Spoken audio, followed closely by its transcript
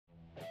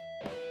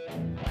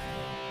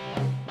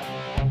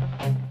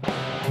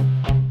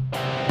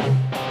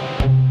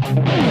Ooh.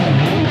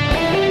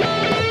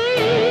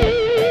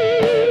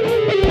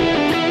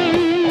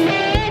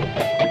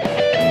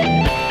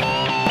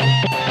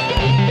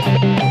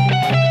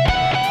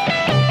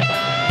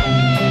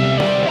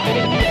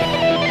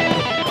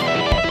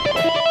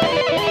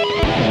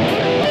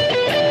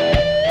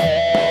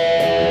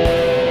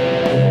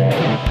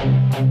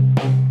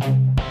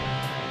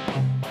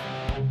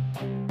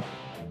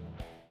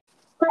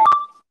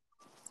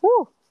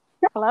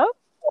 Hello?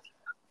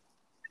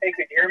 Hey,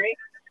 can you hear me?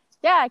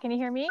 Yeah, can you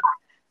hear me?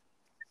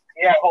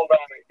 Yeah, hold on.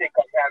 I think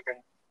I'm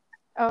having.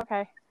 Oh,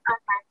 okay.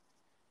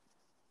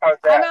 How's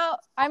that?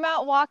 I'm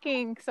out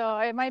walking, so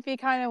it might be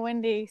kind of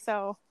windy,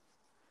 so.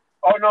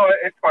 Oh, no,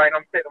 it's fine.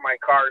 I'm sitting in my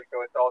car,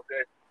 so it's all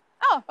good.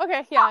 Oh,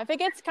 okay. Yeah, if it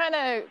gets kind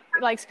of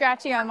like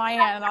scratchy on my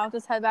end, I'll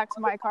just head back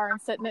to my car and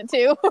sit in it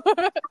too.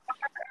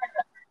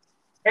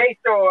 Hey,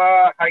 so,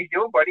 how you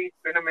doing, buddy? It's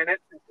been a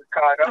minute since we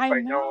caught up. I I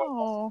know.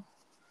 know.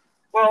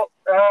 Well,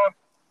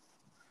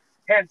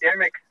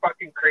 pandemic's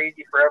fucking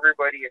crazy for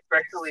everybody,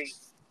 especially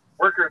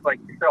workers like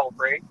yourself,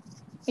 right?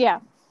 Yeah.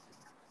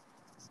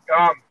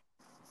 Um,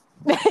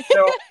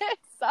 so, It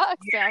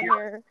sucks down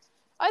here.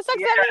 Oh, it sucks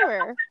yeah.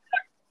 everywhere.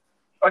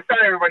 Oh,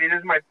 sorry, everybody. This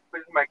is my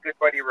good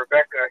buddy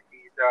Rebecca.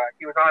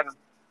 He was on a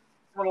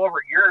little over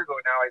a year ago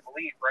now, I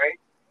believe, right?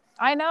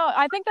 I know.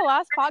 I think the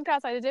last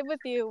podcast I did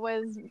with you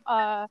was we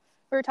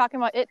were talking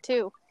about it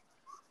too.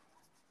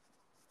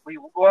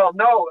 No,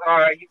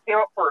 you came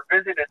up for a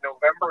visit in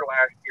November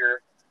last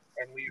year,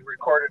 and we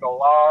recorded a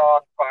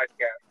long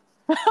podcast.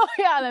 Oh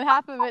yeah, and then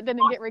half of it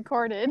didn't get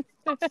recorded.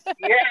 Yeah,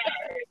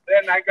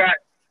 then I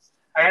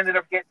ended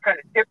up getting kind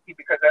of tipsy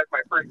because that's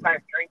my first time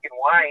drinking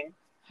wine.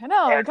 I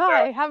know, And,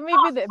 God, have me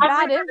be the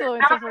bad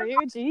influencer for you.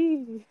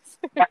 Jeez.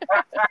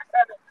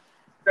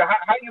 So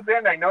how you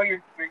been? I know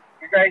your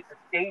guys'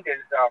 state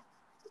is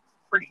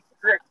pretty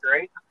strict,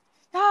 right?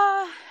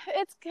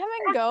 It's come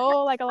and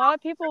go. Like a lot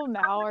of people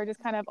now are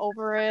just kind of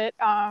over it.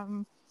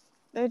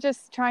 They're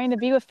just trying to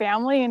be with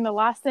family, and the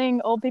last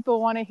thing old people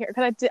want to hear,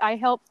 because I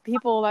help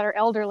people that are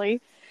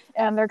elderly,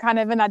 and they're kind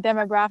of in that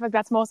demographic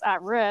that's most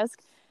at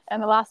risk.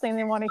 And the last thing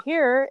they want to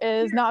hear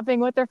is not being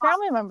with their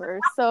family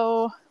members.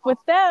 So with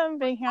them,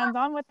 being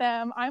hands-on with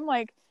them, I'm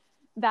like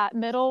that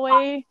middle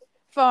way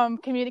from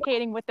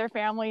communicating with their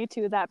family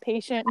to that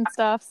patient and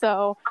stuff.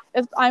 So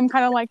I'm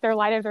kind of like their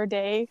light of their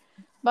day.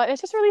 But it's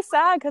just really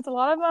sad because a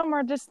lot of them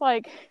are just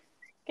like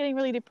getting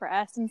really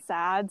depressed and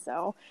sad.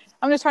 So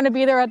I'm just trying to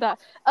be there at the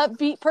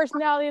upbeat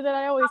personality that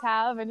I always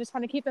have and just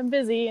trying to keep them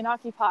busy and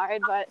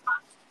occupied. But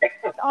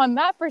on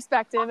that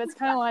perspective, it's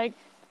kind of like,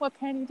 what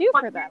can you do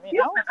for them, you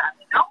know?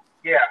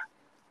 Yeah.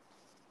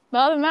 But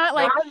other than that,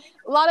 like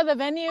a lot of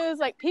the venues,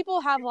 like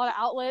people have a lot of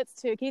outlets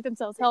to keep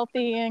themselves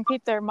healthy and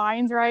keep their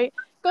minds right.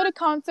 Go to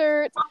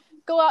concerts,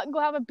 go out and go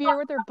have a beer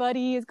with their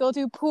buddies, go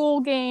do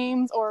pool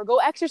games, or go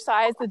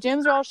exercise. The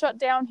gyms are all shut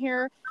down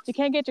here. You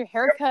can't get your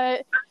hair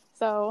cut.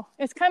 So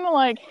it's kind of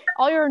like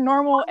all your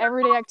normal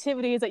everyday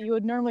activities that you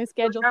would normally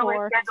schedule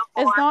for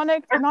is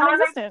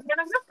non-existent.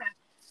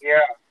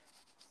 Yeah.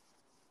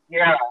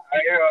 Yeah,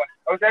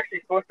 I was actually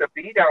supposed to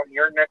be down in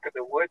your neck of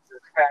the woods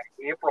this past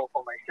April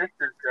for my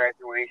sister's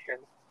graduation,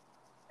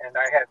 and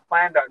I had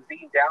planned on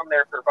being down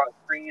there for about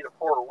 3 to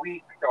 4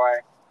 weeks. So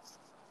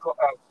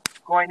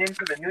going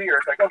into the new year,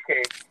 it's like,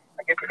 okay,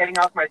 I get to hang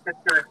out with my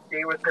sister,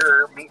 stay with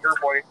her, meet her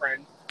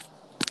boyfriend.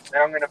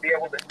 Then I'm going to be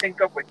able to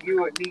sync up with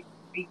you and meet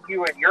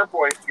you and your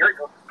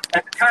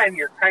at the time,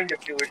 your kind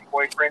of Jewish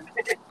boyfriend,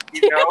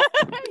 you know?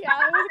 Yeah,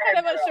 I was kind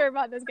of unsure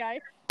about this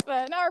guy,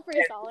 but now we're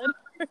pretty solid.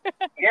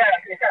 Yeah.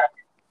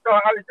 So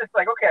I was just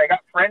like, okay, I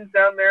got friends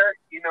down there,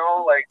 you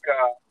know, like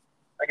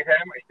I said, I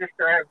have my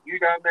sister, I have you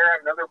down there, I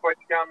have another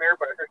buddy down there,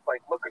 but I was just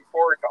like looking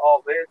forward to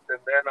all this.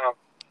 And then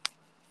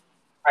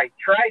I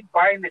tried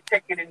buying the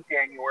ticket in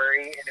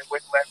January, and it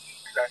wouldn't let me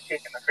because I was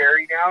taking the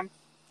ferry down.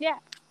 Yeah.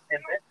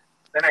 And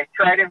then I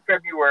tried in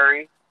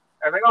February.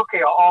 I was like,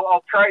 okay,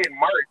 I'll try in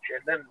March.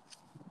 And then,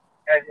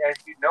 as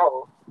you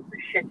know,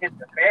 the shit hit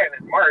the fan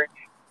in March.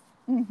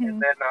 Mm-hmm. And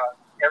then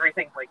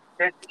everything, like you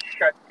said, just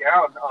shut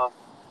down.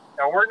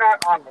 Now, we're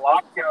not on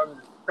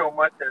lockdown so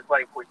much as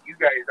like what you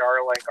guys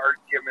are. Like our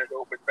gym is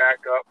open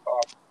back up.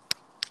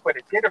 But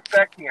it did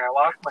affect me. I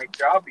lost my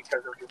job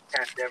because of this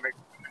pandemic.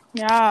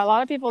 Yeah, a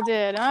lot of people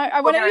did.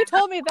 When you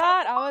told me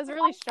that, I was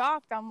really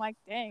shocked. I'm like,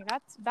 dang,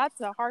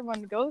 that's a hard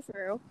one to go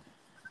through.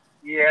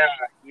 Yeah.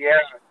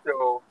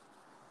 So,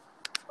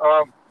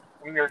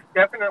 there's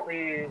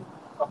definitely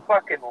a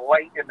fucking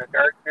light in the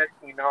darkness.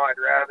 You know, I'd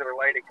rather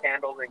light a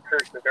candle than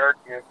curse the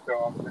darkness. So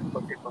I'm just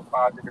looking for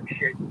positive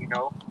shit. You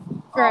know.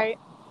 Right.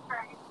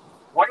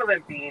 One of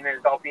them being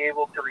is I'll be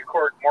able to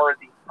record more of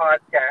these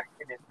podcasts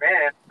in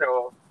advance.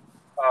 So,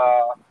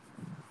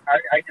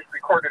 I just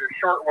recorded a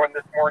short one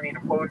this morning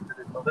and posted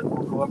it, so this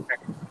will go up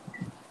next week.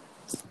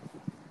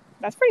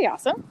 That's pretty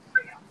awesome.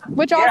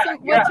 Which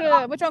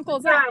uncle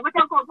is that?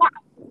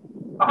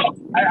 Oh,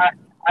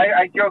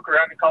 I joke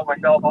around and call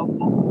myself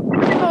uncle.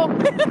 Oh,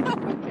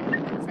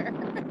 fair.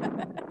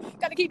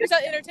 Got to keep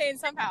yourself entertained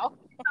somehow.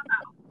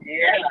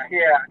 Yeah.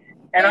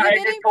 And it's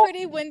getting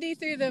pretty windy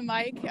through the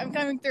mic. I'm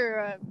coming through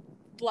a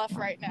Bluff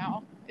right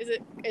now? Is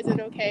it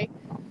okay?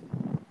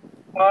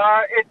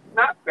 It's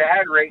not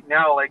bad right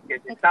now. Like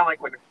it's not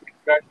like when it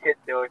got hit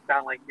though. It's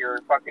not like you're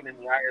fucking in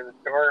the eye of the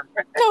storm.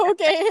 Oh,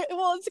 okay.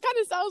 Well, it kind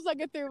of sounds like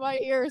it through my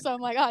ear, so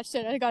I'm like, oh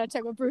shit, I gotta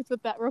check with Bruce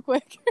with that real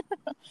quick.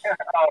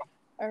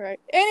 All right.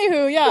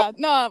 Anywho, yeah,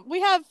 no,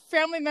 we have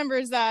family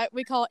members that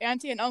we call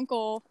auntie and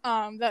uncle.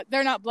 That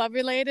they're not blood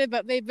related,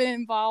 but they've been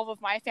involved with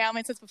my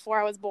family since before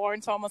I was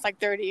born, so almost like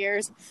 30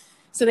 years.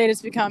 So they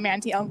just become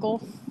auntie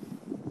uncle.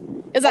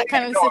 Is that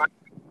kind of?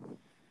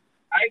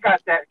 I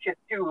got that shit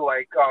too.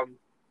 Like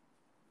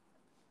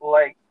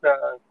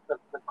the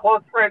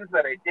close friends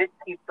that I did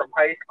keep from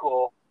high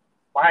school,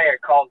 Maya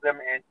calls them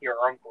auntie or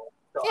uncle.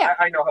 So yeah.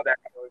 I know how that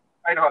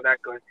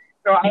goes.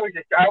 No, I was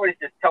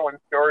just telling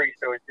stories,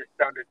 so it just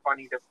sounded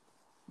funny to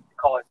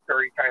call it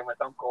story time with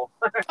uncle.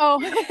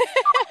 Oh.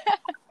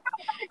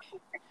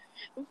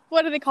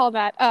 What do they call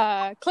that?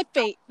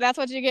 Clickbait. That's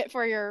what you get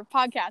for your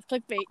podcast,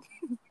 clickbait.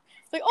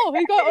 It's like, oh,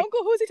 he got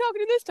uncle? Who's he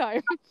talking to this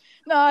time?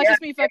 No, it's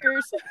just me,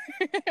 fuckers.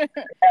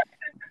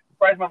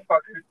 Surprise,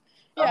 motherfuckers.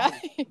 Yeah.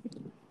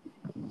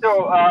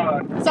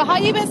 So how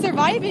you been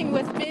surviving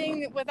with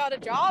being without a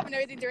job and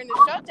everything during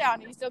the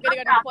shutdown? Are you still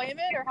getting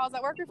unemployment, or how's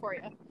that working for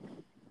you?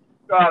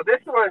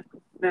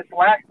 This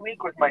last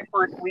week was my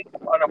first week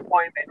of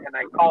unemployment, and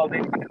I called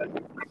in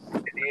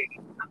today.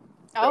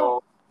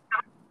 So,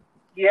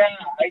 yeah,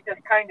 I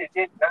just kind of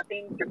did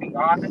nothing, to be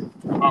honest.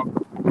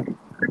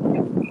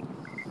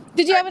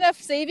 Did you have enough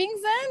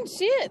savings then?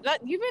 Shit,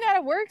 you've been out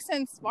of work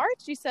since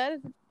March, you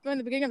said, when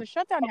the beginning of the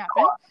shutdown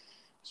happened.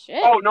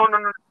 Shit. Oh, no.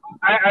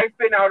 I've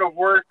been out of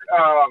work.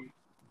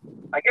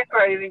 I guess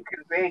what I didn't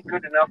convey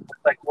good enough was,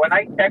 like, when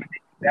I texted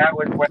you, that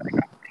was when I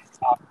got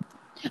laid off.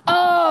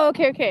 Oh,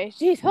 okay.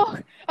 Jeez. Oh,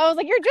 I was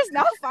like, you're just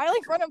now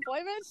filing for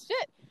unemployment?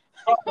 Shit.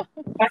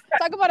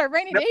 Talk about a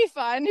rainy day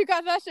fund. You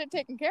got that shit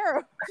taken care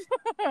of.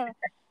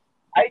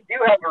 I do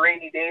have a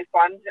rainy day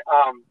fund.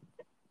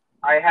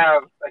 I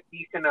have a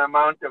decent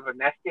amount of a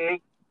nest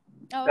egg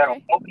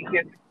that'll help me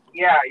get.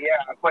 Yeah.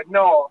 But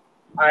no,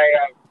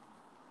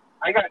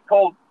 I got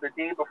told the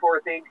day before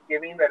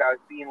Thanksgiving that I was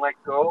being let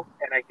go,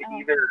 and I could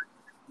either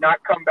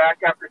not come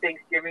back after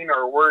Thanksgiving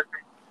or work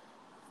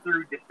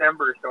through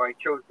December. So I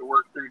chose to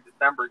work through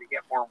December to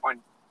get more money.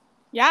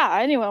 Yeah,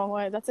 anyone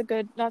would. That's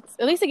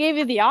at least it gave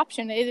you the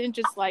option. It didn't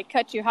just like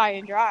cut you high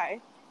and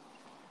dry.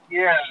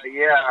 Yeah.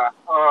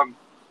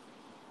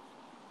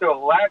 So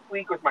last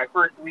week was my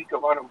first week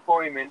of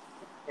unemployment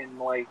in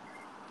like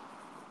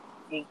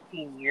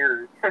 18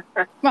 years.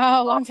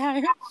 Wow, long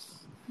time.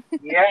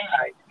 Yeah.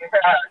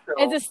 So,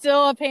 is it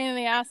still a pain in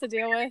the ass to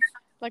deal with,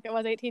 like it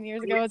was 18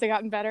 years ago? Has it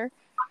gotten better?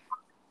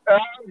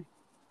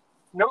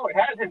 No, it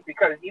hasn't,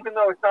 because even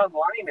though it's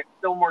online, it's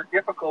still more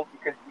difficult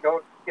because you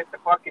don't get to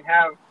fucking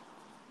have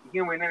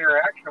human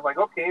interaction of like,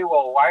 okay,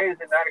 well, why is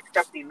it not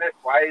accepting this?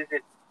 Why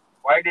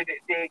did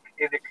it say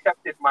it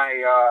accepted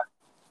my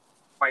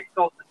my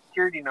social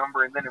security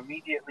number and then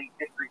immediately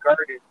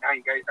disregarded it? Now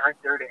you guys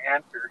aren't there to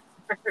answer.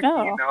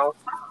 No. You know?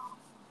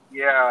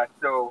 Yeah,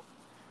 so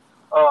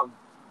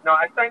no,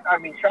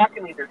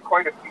 shockingly, there's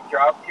quite a few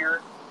jobs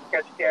here in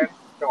Ketchikan,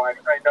 so I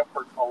signed up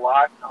for a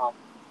lot.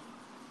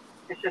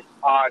 It's just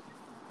odd,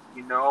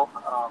 you know.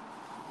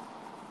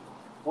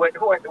 What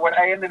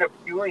I ended up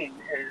doing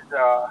is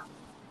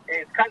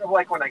it's kind of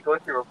like when I go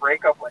through a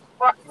breakup, like,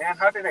 fuck, man,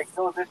 how did I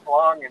go this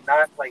long and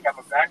not, like, have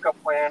a backup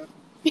plan?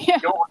 Yeah.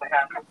 You don't want to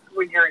have it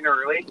when you're in a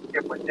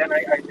relationship, but then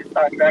I just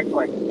thought back,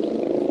 like,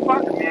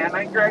 fuck, man,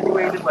 I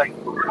graduated, like,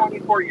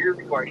 24 years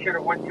ago. I should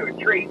have went to a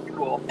trade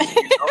school, you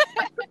know?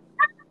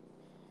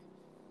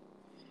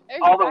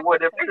 All the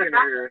what ifs in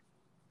there,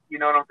 you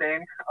know what I'm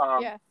saying?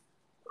 Yeah.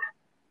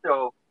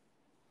 So,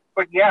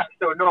 but yeah,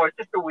 so no, it's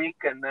just a week,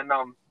 and then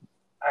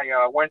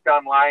I went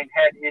online,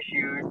 had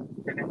issues,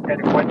 and it said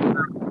it went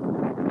through.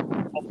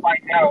 We'll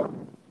find out,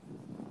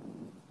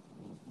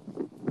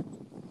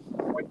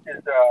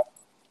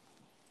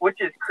 which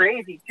is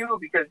crazy too,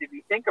 because if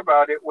you think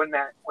about it, when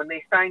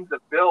they signed the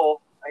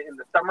bill in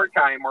the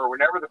summertime or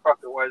whenever the fuck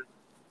it was,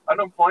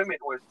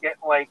 unemployment was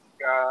getting like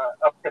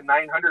up to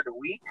 $900 a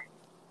week.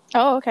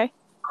 Oh, okay.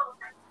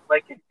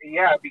 Like,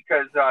 yeah,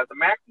 because the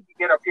max you can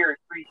get up here is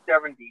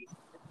 $370,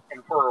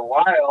 and for a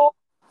while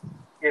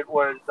it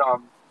was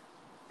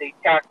they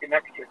tacked an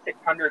extra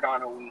 $600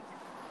 on a week.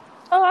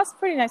 Oh, that's a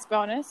pretty nice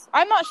bonus.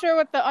 I'm not sure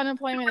what the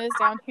unemployment is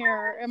down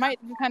here. It might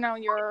depend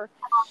on your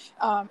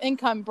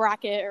income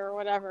bracket or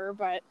whatever,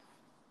 but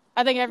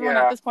I think everyone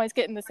at this point is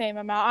getting the same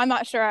amount. I'm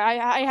not sure.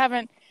 I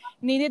haven't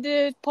needed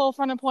to pull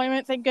for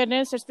unemployment, thank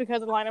goodness, just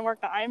because of the line of work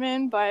that I'm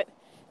in, but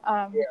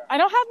I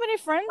don't have many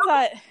friends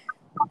that...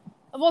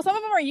 Well, some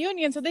of them are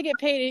union, so they get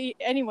paid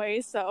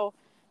anyways, so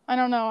I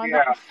don't know. I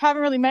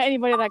haven't really met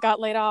anybody that got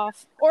laid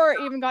off or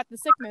even got the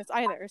sickness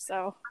either,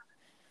 so...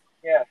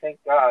 Yeah, thank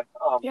God.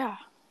 Yeah.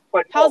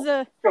 But how's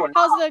the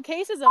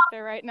cases up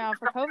there right now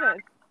for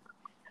COVID?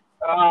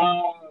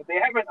 They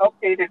haven't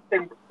updated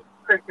since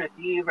Christmas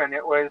Eve, and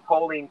it was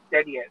holding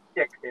steady at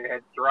 6. It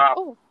had dropped.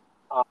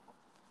 Oh.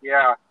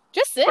 Yeah.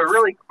 Just 6? But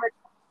really quick.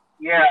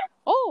 Yeah.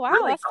 Oh, wow,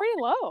 really that's quick.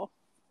 pretty low.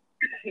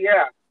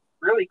 Yeah.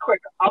 really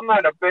quick, I'm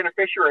not a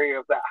beneficiary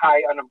of that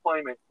high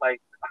unemployment.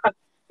 Like,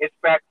 it's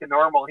back to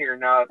normal here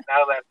now.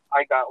 Now that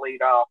I got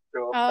laid off,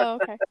 so Oh,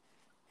 okay.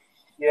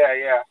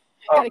 yeah.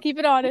 Gotta keep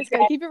it honest.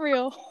 Gotta keep it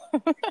real.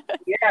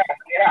 yeah.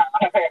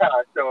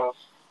 So,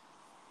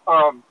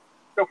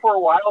 so for a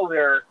while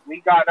there,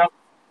 we got up.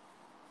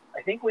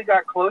 I think we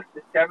got close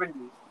to 70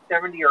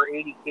 or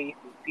 80 cases.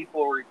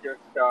 People were just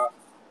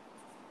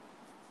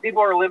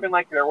people are living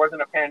like there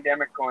wasn't a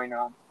pandemic going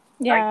on.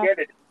 Yeah. I get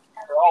it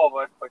for all of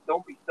us, but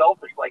don't be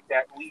selfish like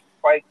that. We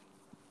fight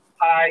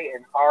high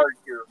and hard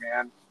here,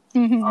 man.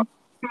 Mm-hmm.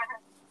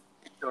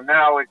 So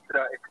now it's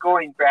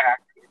going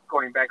back. It's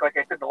going back. Like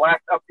I said, the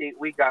last update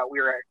we got,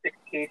 we were at 6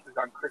 cases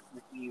on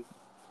Christmas Eve.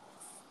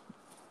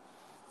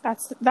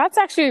 That's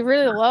actually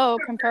really low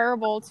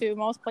comparable to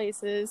most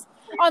places.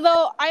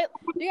 Although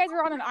you guys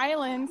were on an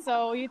island,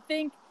 so you'd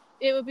think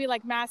it would be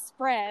like mass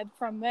spread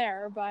from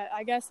there. But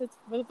I guess it's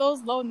with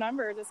those low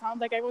numbers, it sounds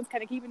like everyone's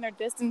kind of keeping their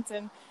distance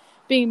and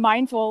being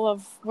mindful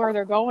of where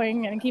they're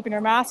going and keeping their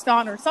mask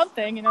on or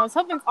something. You know,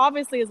 something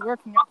obviously is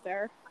working up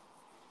there.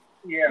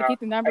 Yeah, to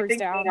keep the numbers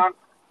down. I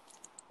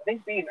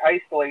think being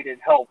isolated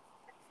helps.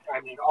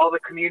 I mean, all the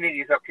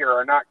communities up here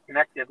are not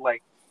connected.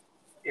 Like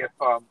if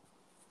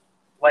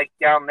like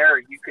down there,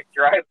 you could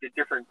drive to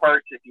different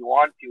parts if you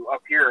want to.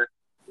 Up here,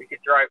 we could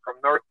drive from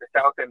north to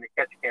south end to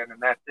Ketchikan,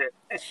 and that's it.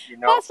 You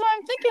know? That's what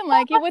I'm thinking.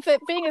 Like, with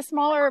it being a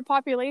smaller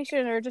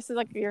population, or just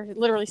like you're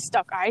literally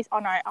stuck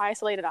on an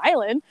isolated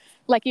island,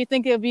 like you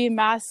think it would be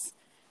mass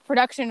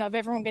production of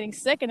everyone getting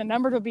sick, and the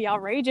number would be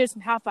outrageous,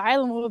 and half the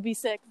island would be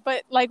sick.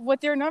 But like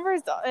with your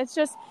numbers, it's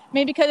just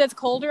maybe because it's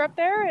colder up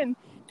there, and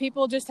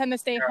people just tend to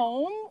stay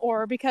home,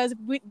 or because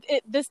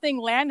this thing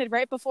landed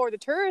right before the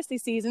touristy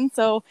season,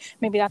 so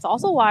maybe that's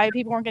also why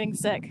people weren't getting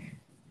sick.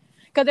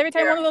 Because every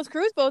time one of those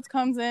cruise boats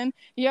comes in,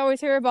 you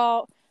always hear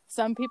about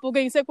some people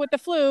getting sick with the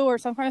flu or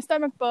some kind of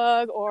stomach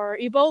bug or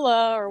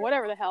Ebola or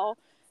whatever the hell,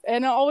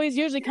 and it always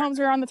usually comes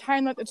around the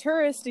time that the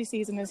touristy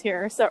season is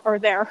here, or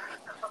there.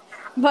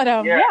 But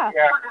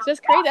it's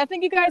just crazy. I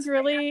think you guys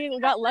really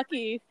got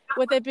lucky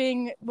with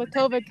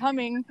COVID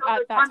coming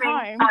at that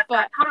time.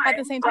 But at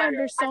the same time,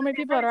 there's so many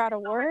people that are out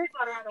of work.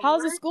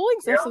 How's the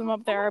schooling system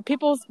up there? Are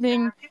people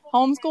being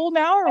homeschooled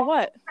now or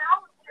what?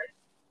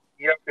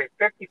 Yep, it's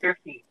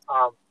 50-50.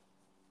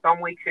 Some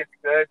weeks it's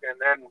good,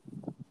 and then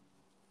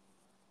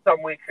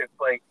some weeks it's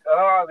like,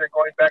 they're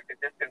going back to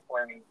distance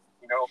learning.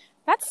 You know,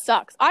 that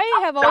sucks.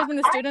 I have always been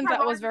a student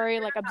that was very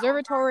like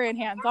observatory and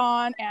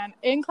hands-on, and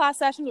in-class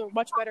sessions were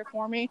much better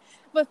for me.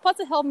 But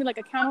plus it held me like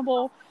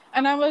accountable,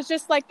 and I was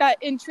just like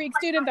that intrigued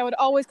student that would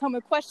always come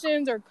with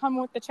questions or come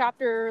with the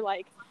chapter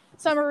like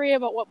summary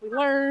about what we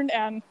learned,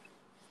 and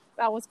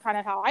that was kind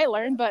of how I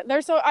learned. But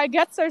I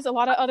guess there's a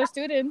lot of other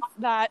students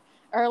that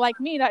are like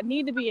me that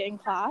need to be in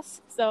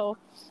class. So,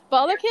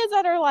 but other kids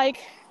that are like,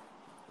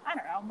 I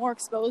don't know, more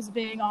exposed to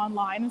being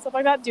online and stuff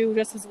like that do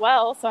just as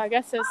well. So I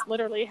guess it's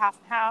literally half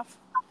and half.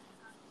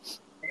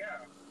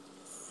 Yeah.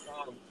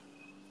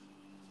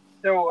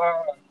 So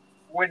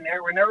when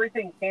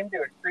everything came to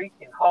a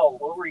screeching halt,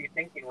 what were you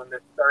thinking when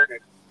this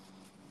started?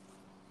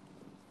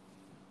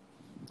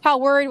 How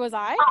worried was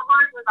I?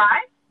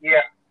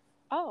 Yeah.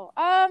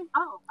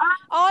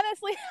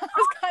 Honestly, I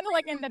was kind of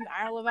like in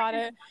denial about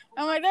it.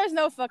 I'm like, there's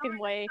no fucking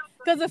way.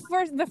 Because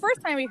the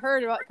first time we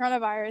heard about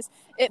coronavirus,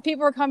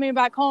 people were coming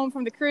back home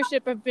from the cruise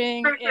ship of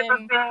being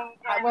in,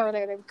 where were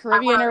they, the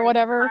Caribbean or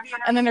whatever,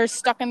 and then they're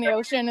stuck in the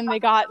ocean, and they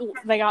got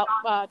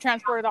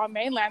transported on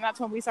mainland.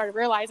 That's when we started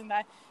realizing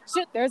that,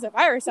 shit, there's a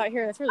virus out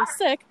here that's really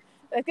sick.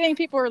 Like, getting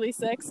people really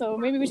sick, so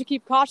maybe we should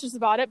keep cautious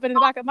about it. But in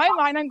the back of my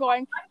mind, I'm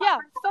going, yeah,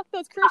 fuck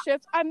those cruise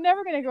ships. I'm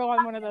never going to go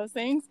on one of those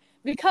things.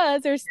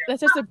 Because that's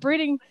just a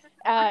breeding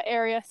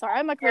area. Sorry,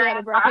 I'm like really out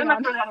of breath. Hang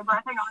on.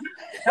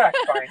 That's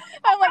fine.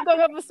 I'm like going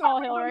up a small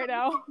hill right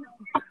now.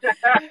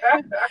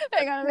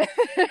 Hang on a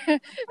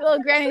minute.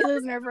 Little granny's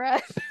losing her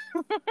breath.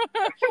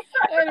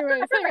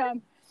 Anyways, hang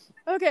on.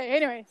 Okay,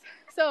 anyways.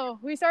 So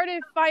we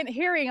started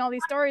hearing all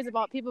these stories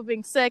about people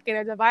being sick and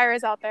there's a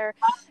virus out there,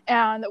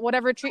 and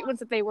whatever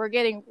treatments that they were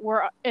getting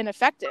were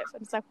ineffective.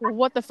 And it's like, well,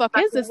 what the fuck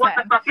is this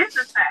then?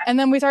 And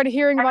then we started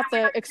hearing about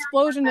the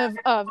explosion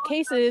of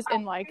cases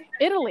in like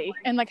Italy,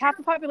 and like half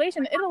the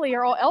population in Italy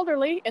are all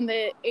elderly in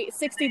the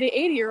 60 to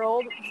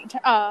 80-year-old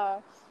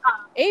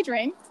age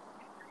range.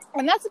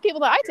 And that's the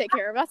people that I take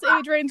care of. That's the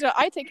age range that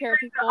I take care of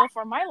people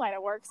for my line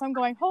of work. So I'm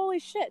going, holy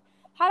shit,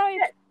 how do I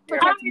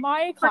protect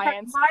my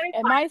clients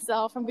and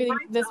myself from getting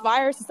this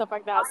virus and stuff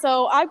like that?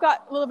 So I've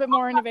got a little bit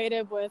more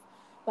innovative with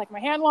like my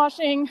hand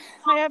washing.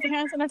 I have a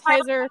hand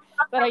sanitizer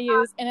that I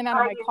use in and out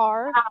of my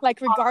car,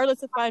 like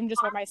regardless if I'm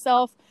just by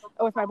myself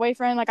or with my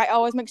boyfriend. Like I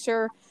always make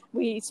sure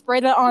we spray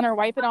that on or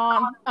wipe it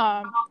on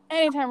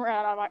anytime we're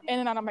in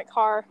and out of my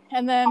car.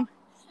 And then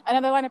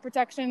another line of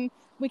protection,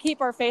 we keep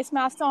our face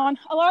masks on.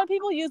 A lot of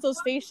people use those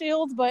face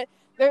shields, but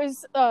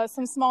there's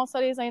some small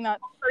studies saying that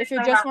if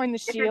you're just wearing the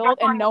shield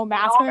and no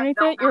mask underneath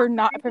it, you're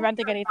not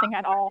preventing anything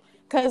at all.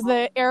 Because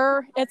the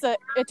air, it's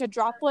a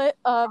droplet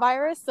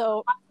virus,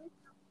 so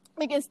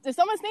Because if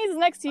someone sneezes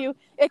next to you,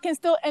 it can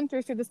still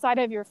enter through the side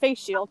of your face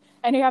shield,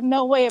 and you have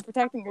no way of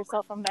protecting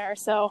yourself from there.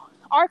 So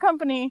our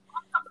company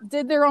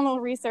did their own little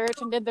research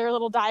and did their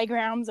little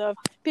diagrams of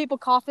people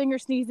coughing or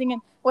sneezing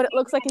and what it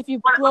looks like if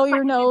you blow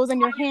your nose and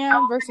your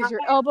hand versus your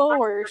elbow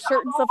or your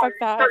shirt and stuff like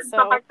that.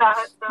 So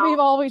we've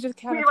always just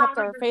kind of kept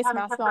our face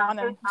mask on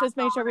and just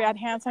made sure we had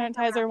hand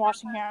sanitizer and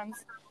washing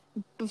hands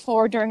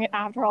before, during, and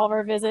after all of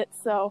our visits.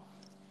 So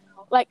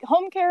like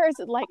home care is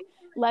like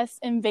less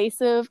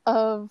invasive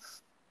of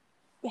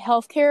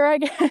healthcare, I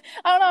guess. I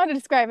don't know how to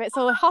describe it.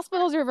 So the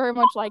hospitals are very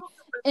much like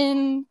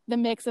in the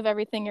mix of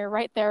everything. You're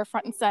right there,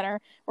 front and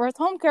center. Whereas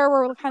home care,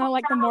 we're kind of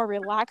like the more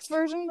relaxed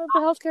version of the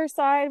healthcare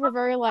side. We're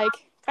very like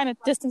kind of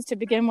distance to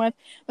begin with.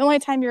 The only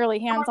time you're really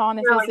hands-on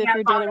is if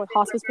you're dealing with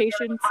hospice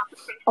patients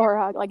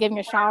or like giving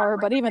a shower.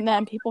 But even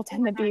then, people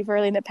tend to be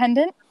fairly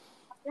independent.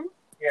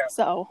 Yeah.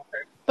 So,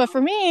 but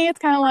for me, it's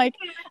kind of like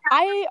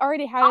I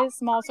already had a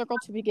small circle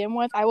to begin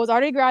with. I was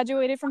already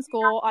graduated from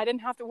school. I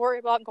didn't have to worry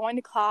about going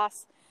to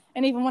class.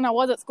 And even when I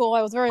was at school,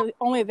 I was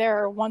only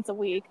there once a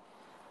week.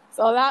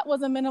 So that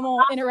was a minimal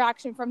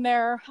interaction from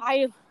there.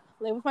 I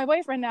live with my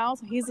boyfriend now,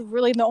 so he's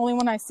really the only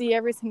one I see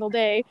every single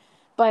day.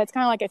 But it's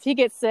kind of like if he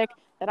gets sick,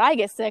 that I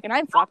get sick, and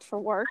I'm fucked for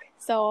work.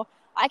 So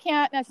I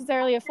can't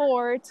necessarily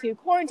afford to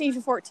quarantine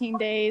for 14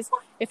 days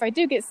if I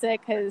do get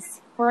sick,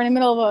 because we're in the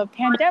middle of a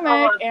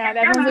pandemic and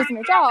everyone's losing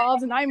their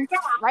jobs, and I'm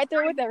right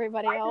there with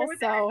everybody else.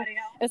 So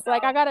it's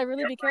like I got to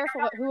really be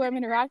careful with who I'm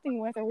interacting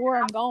with or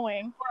where I'm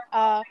going.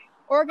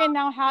 Oregon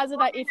now has it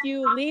that if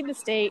you leave the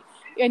state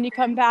and you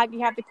come back,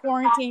 you have to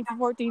quarantine for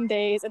 14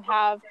 days and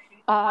have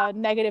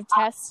negative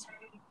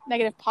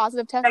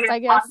positive tests, I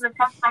guess,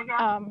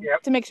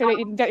 to make sure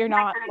that you're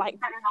not like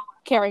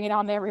carrying it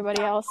on to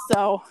everybody else.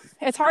 So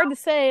it's hard to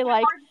say,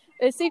 like,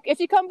 if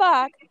you come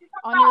back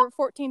on your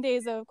 14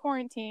 days of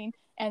quarantine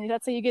and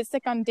let's say you get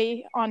sick on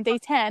day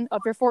 10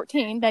 of your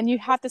 14, then you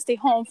have to stay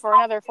home for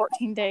another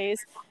 14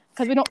 days.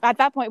 Because at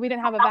that point, we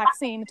didn't have a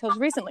vaccine until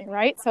recently,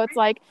 right? So it's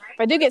like, if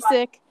I do get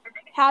sick,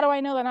 how do I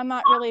know that I'm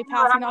not really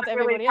passing out to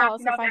everybody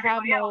else if I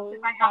have no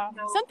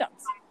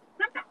symptoms?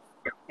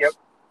 Yep.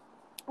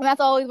 And that's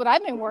always what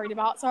I've been worried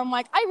about. So I'm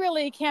like, I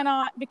really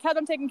cannot, because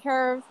I'm taking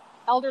care of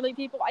elderly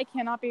people, I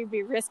cannot be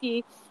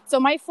risky. So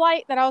my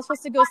flight that I was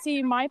supposed to go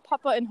see my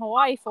papa in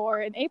Hawaii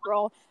for in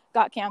April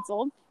got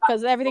canceled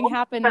because everything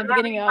happened in the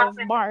beginning of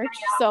March.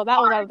 So that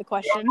was out of the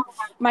question.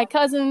 My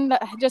cousin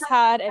that just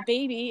had a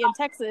baby in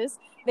Texas,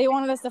 they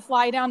wanted us to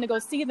fly down to go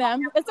see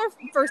them. It's their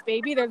first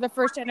baby. They're the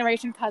first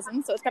generation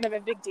cousins, so it's kind of a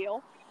big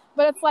deal.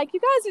 But it's like, you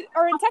guys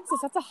are in Texas.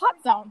 That's a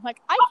hot zone. Like,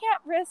 I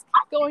can't risk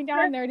going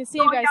down there to see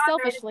you guys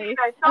selfishly.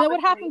 And then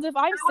what happens if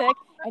I'm sick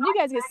and you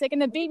guys get sick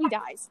and the baby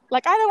dies?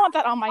 Like, I don't want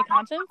that on my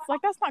conscience.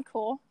 Like, that's not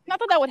cool.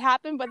 Not that would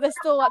happen, but there's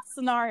still that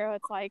scenario.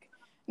 It's like,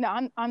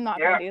 no, I'm not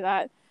going to do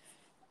that.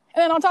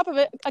 And then on top of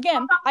it,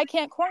 again, I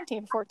can't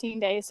quarantine for 14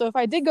 days. So if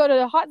I did go to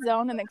the hot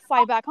zone and then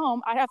fly back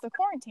home, I'd have to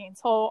quarantine.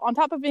 So on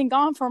top of being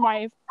gone for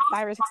my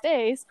 5 or 6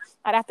 days,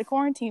 I'd have to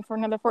quarantine for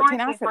another 14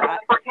 after that.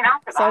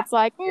 So it's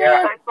like,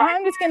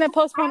 I'm just going to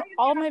postpone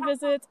all of my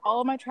visits,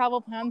 all of my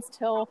travel plans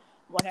till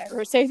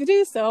whenever it's safe to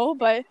do so.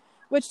 But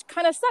which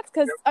kind of sucks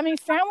because, I mean,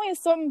 family is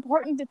so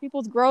important to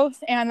people's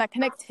growth and that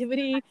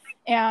connectivity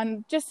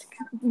and just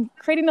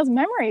creating those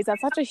memories.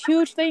 That's such a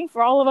huge thing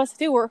for all of us to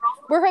do. We're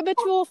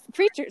habitual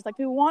creatures. Like,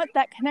 we want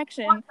that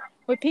connection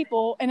with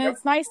people, and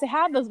it's nice to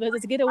have those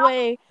visits, to get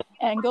away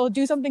and go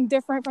do something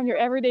different from your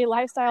everyday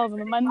lifestyle of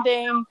the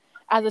mundane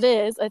as it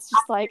is. It's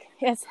just like,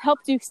 it's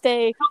helped you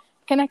stay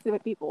connected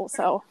with people.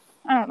 So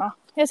I don't know.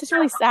 It's just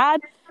really sad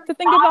to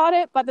think about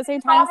it, but at the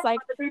same time, it's like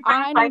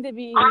I need to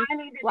be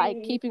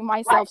like keeping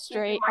myself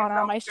straight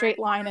on my straight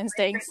line and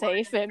staying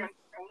safe. And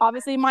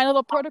obviously, my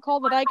little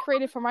protocol that I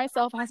created for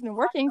myself has been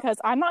working because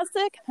I'm not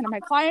sick and my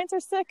clients are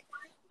sick.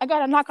 I got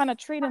to knock on a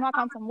tree to knock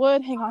on some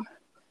wood. Hang on,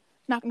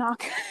 knock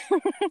knock.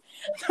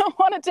 Don't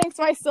want to jinx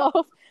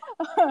myself,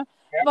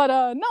 but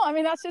no, I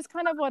mean that's just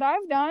kind of what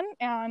I've done,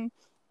 and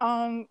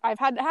I've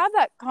had to have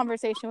that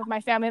conversation with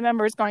my family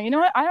members, going, you know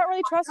what, I don't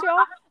really trust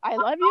y'all. I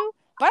love you,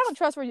 but I don't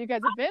trust where you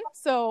guys have been.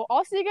 So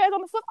I'll see you guys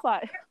on the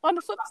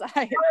flip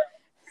side.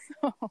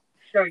 So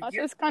that's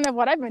just kind of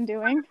what I've been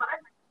doing.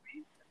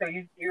 So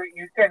you're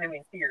sending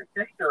me to your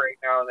sister right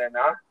now, then,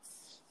 huh?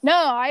 No,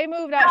 I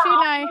moved out. She and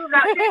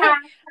I,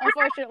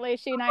 unfortunately,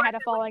 she and I had a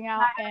falling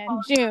out in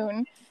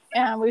June,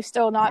 and we've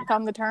still not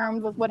come to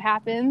terms with what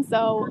happened.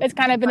 So it's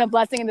kind of been a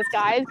blessing in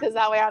disguise because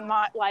that way I'm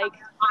not like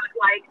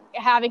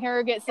having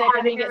her get sick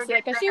and me get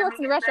sick, because she works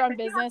in the restaurant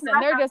business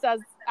and they're just as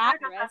at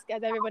risk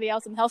as everybody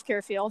else in the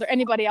healthcare field or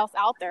anybody else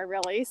out there,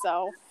 really.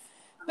 So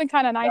it's been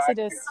kind of nice to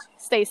just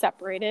stay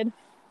separated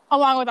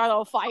along with our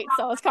little fight.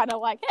 So it's kind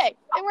of like, hey,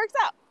 it works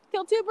out.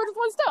 Kill two birds with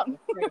one stone.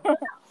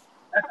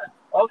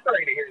 I'm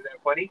sorry to hear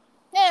that, buddy.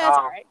 Yeah, that's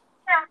all right.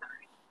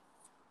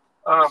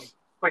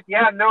 But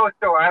yeah, no.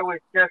 So I was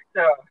just,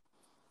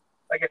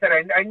 like I said,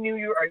 I knew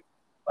you.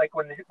 Like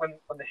when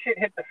the shit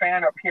hit the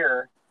fan up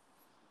here,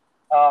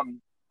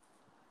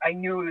 I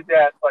knew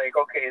that, like,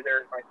 okay,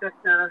 there's my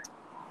sister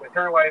with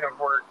her line of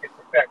work. It's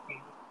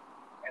affecting.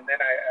 And then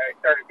I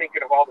started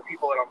thinking of all the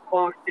people that I'm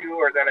close to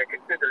or that I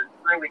consider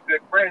really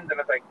good friends, and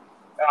I was like,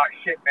 oh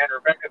shit, man,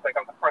 Rebecca's like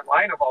on the front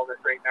line of all this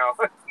right now,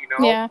 you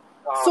know? Yeah,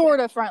 sort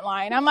of front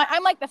line. I'm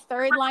like the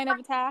third line of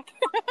attack,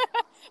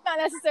 not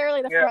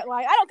necessarily the front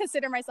line. I don't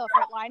consider myself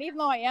front line, even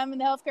though I am in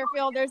the healthcare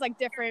field. There's like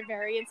different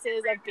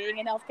variances of being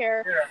in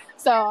healthcare. Yeah.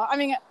 So I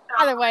mean,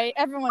 either way,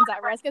 everyone's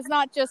at risk. It's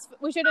not just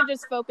we shouldn't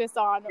just focus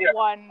on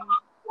one,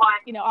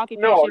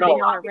 occupation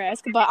being at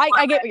risk. But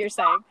I get what you're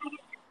saying.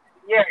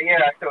 Yeah.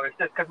 So it's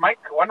just because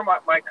one of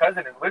my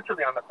cousin is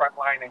literally on the front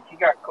line, and she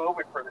got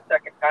COVID for the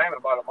second time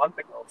about a month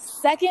ago.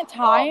 Second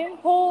time?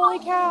 Holy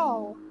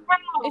cow!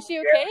 Is she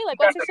okay? Like,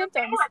 what's her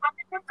symptoms?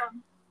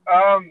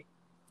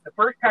 The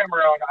first time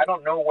around, I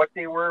don't know what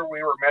they were.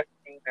 We were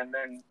messaging, and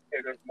then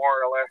it was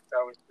more or less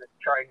I was just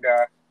trying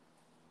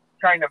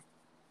to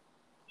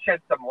shed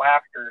some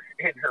laughter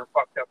in her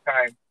fucked up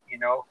time,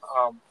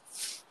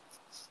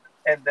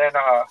 and then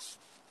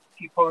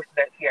she posted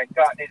that she had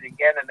gotten it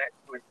again, and that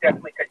it was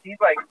definitely because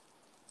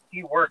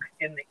she works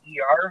in the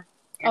ER,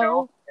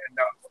 and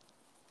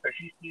so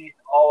she sees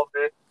all of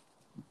this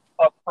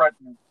up front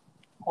and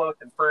close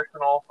and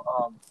personal.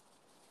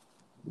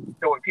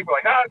 So when people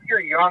are like, if you're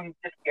young,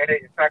 just get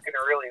it. It's not going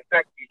to really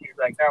affect you. She's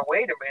like, now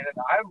wait a minute,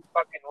 I'm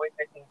fucking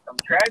witnessing some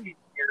tragedy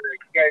here.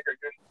 You guys are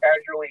just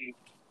casually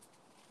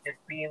just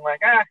being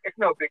like, it's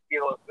no big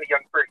deal if a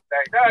young person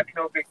dies. It's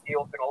no big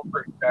deal if an old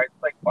person dies.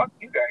 It's like, fuck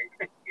you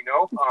guys,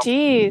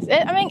 Jeez.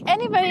 I mean,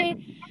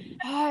 anybody,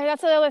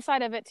 that's the other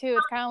side of it too.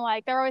 It's kind of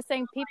like, they're always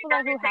saying people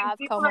who have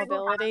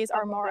comorbidities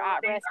are more at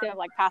risk of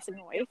like passing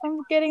away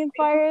from getting the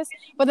virus.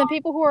 But then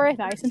people who are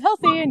nice and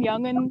healthy and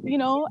young and,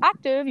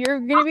 active, you're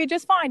going to be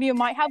just fine. You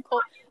might have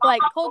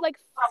cold-like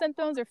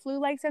symptoms or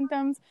flu-like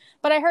symptoms.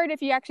 But I heard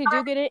if you actually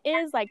do get it, it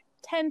is like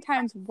 10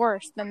 times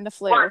worse than the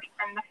flu.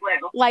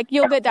 Like,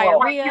 you'll get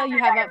diarrhea, you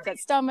have upset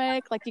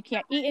stomach, like you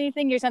can't eat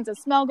anything, your sense of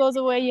smell goes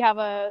away, you have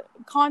a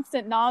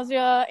constant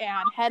nausea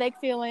and headache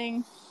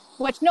feeling,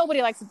 which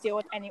nobody likes to deal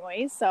with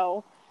anyways.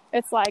 So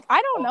it's like,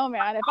 I don't know,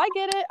 man. If I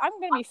get it, I'm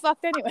going to be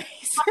fucked anyways.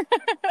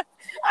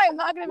 I'm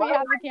not going to be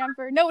happy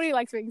camper. Nobody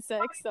likes being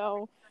sick,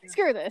 so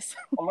screw this.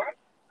 Well,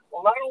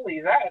 not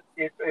only that,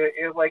 it's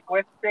like,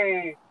 let's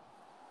say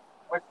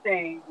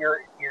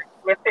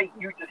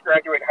you just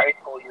graduated high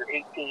school, you're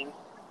 18,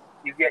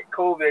 you get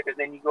COVID, and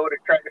then you go to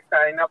try to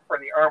sign up for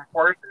the armed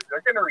forces.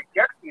 They're going to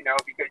reject you now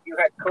because you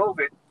had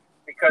COVID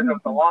because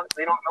of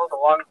they don't know the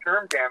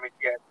long-term damage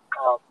yet.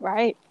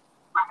 Right.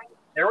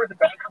 There was a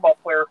basketball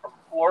player from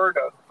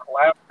Florida who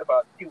collapsed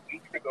about 2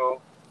 weeks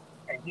ago,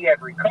 and he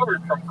had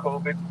recovered from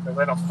COVID to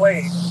let him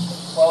play.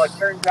 Well, it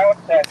turns out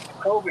that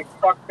COVID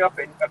fucked up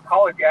a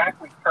college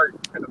athlete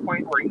heart to the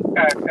point where he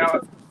passed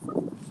out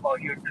while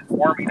he was just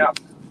warming up.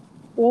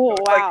 Oh,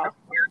 so wow. Like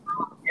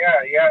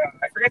yeah.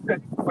 I forget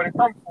that, but it's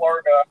from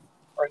Florida,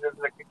 or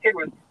the kid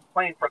was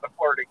playing for the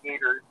Florida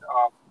Gators.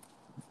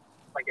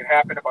 Like it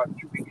happened about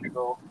 2 weeks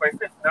ago. But it's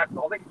just nuts.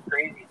 All things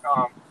crazy.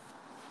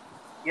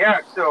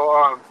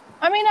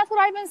 I mean, that's what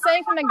I've been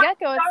saying from the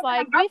get-go. It's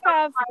like, we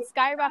have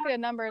skyrocketed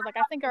numbers. Like,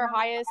 I think our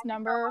highest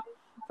number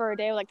for a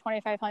day was like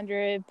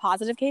 2,500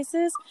 positive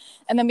cases.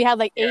 And then we had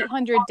like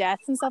 800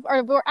 deaths and stuff.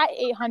 Or we're at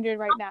 800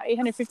 right now,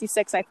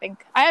 856, I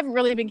think. I haven't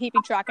really been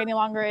keeping track any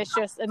longer. It's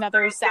just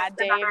another sad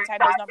day every time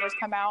those numbers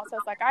come out. So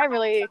it's like,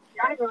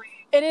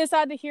 it is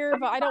sad to hear,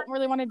 but I don't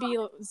really want to be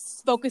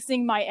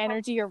focusing my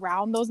energy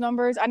around those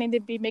numbers. I need to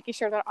be making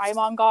sure that I'm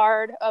on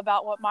guard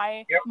about what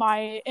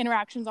my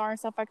interactions are and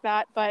stuff like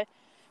that. But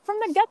from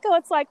the get-go,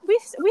 it's like, we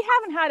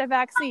haven't had a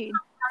vaccine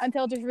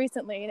until just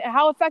recently.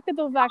 How effective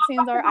those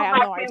vaccines are, I have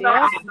no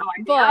idea.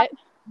 But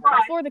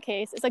for the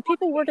case, it's like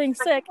people were getting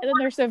sick and then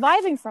they're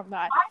surviving from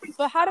that.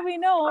 But how do we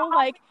know,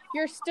 like,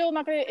 you're still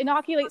not going to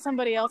inoculate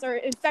somebody else or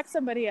infect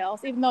somebody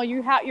else, even though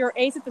you're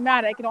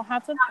asymptomatic, you don't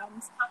have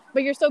symptoms,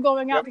 but you're still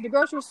going out to the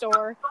grocery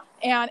store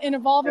and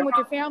involving with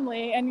your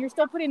family, and you're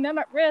still putting them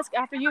at risk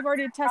after you've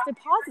already tested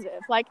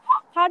positive? Like,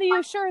 how do you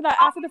assure that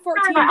after the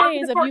 14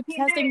 days of you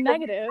testing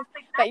negative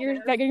that you're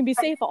going to be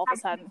safe all of a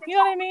sudden? You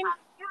know what I mean?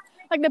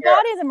 Like, the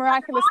body is a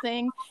miraculous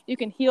thing. You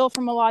can heal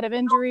from a lot of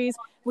injuries.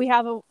 We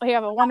have a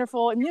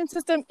wonderful immune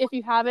system if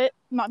you have it.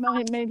 Not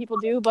many people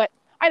do, but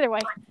either way,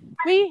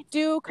 we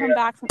do come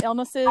back from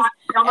illnesses,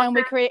 and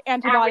we create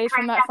antibodies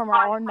from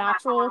our own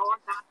natural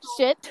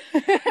shit.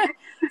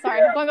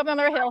 Sorry, I'm going up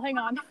another hill. Hang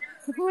on.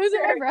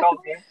 Losing my breath.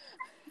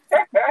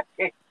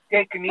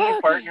 Take a knee,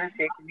 partner.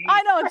 Take a knee.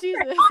 I know,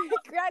 Jesus.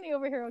 Granny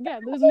over here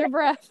again, losing her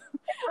breath.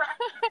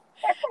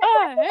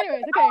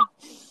 Anyways, okay.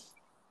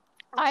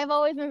 I've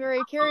always been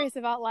very curious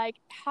about, like,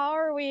 how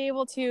are we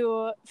able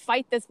to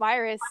fight this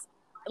virus,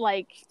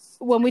 like,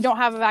 when we don't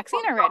have a vaccine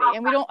already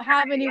and we don't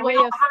have any way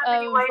of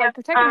like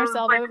protecting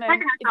ourselves other than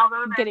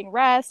getting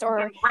rest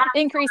or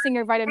increasing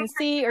your vitamin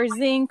C or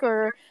zinc,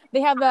 or they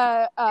have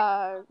the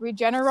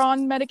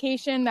Regeneron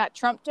medication that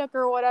Trump took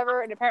or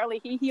whatever, and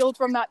apparently he healed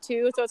from that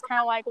too. So it's kind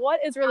of like,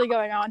 what is really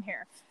going on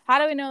here? How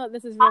do we know that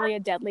this is really a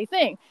deadly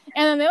thing?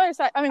 And then the other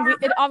side, I mean,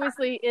 it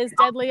obviously is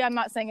deadly. I'm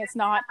not saying it's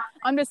not.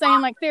 I'm just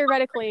saying, like,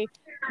 theoretically,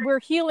 we're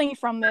healing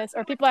from this,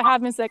 or people that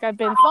have been sick have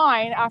been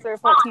fine after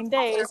 14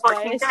 days,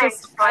 but it's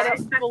just, I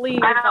don't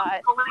believe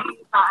that.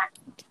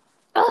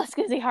 Oh,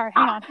 excuse me, hard.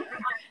 Hang on.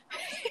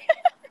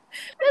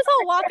 This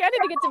whole walk, I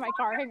need to get to my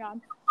car. Hang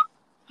on.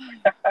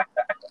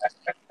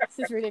 This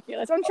is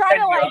ridiculous. I'm trying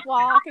to like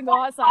walk and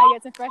go outside,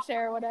 get some fresh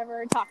air or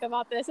whatever, and talk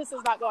about this. This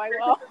is not going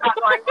well.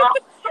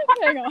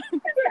 Hang on.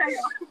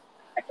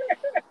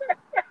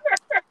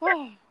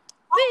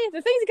 See,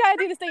 the things you gotta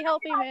do to stay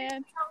healthy,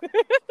 man.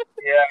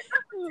 Yeah.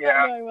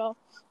 Not going well.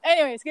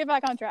 Anyways, get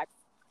back on track.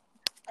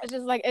 It's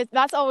just like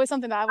that's always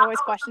something that I've always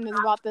questioned is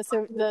about the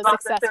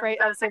success rate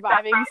of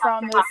surviving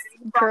from this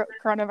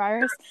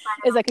coronavirus.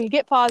 Is like you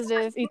get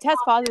positive, you test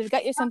positive, you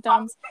got your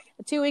symptoms.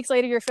 2 weeks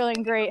later, you're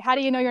feeling great. How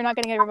do you know you're not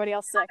getting everybody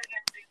else sick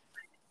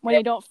when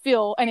you don't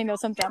feel any of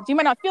those symptoms? You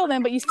might not feel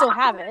them, but you still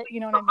have it.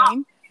 You know what I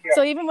mean?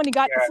 So even when you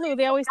got the flu,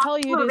 they always tell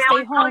you to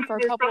stay home for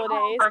a couple of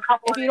days.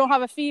 If you don't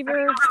have a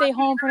fever, stay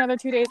home for another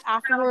 2 days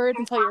afterwards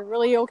until you're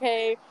really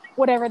okay,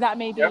 whatever that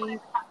may be.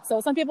 So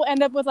some people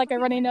end up with like a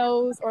runny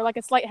nose or like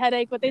a slight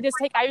headache, but they just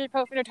take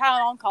ibuprofen or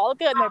Tylenol and call it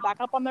good, and they're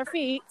back up on their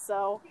feet.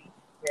 So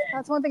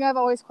that's one thing I've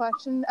always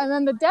questioned. And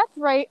then the death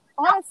rate,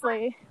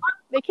 honestly,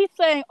 they keep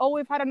saying, oh,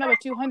 we've had another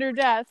 200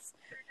 deaths.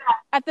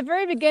 At the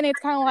very beginning, it's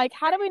kind of like,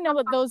 how do we know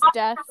that those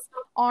deaths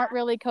aren't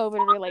really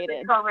COVID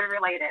related?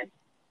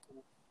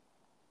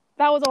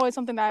 That was always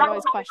something that I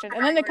always questioned.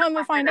 And then they come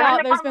to find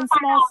out there's been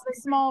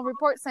small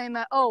reports saying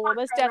that, oh, well,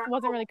 this death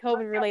wasn't really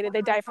COVID related.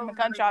 They died from a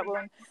gunshot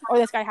wound, or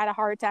this guy had a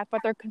heart attack,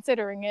 but they're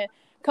considering it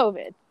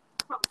COVID.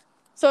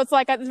 So it's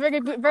like at the very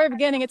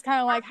beginning, it's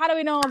kind of like, how do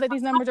we know that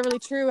these numbers are really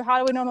true? How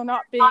do we know they're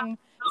not being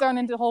thrown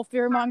into the whole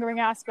fear-mongering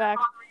aspect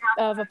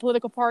of a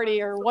political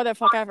party or what the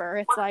fuck ever?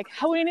 It's like,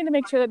 we need to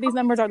make sure that these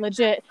numbers are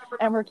legit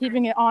and we're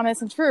keeping it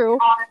honest and true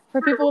for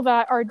people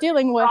that are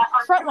dealing with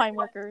frontline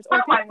workers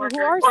or people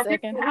who are sick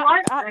and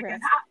at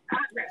risk.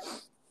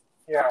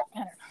 Yeah.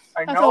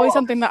 That's always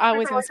something that I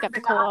always been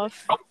skeptical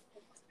of.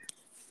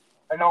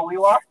 I know we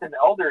lost an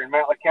elder in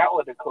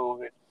Metlakatla to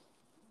COVID.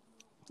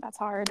 That's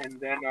hard.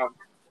 And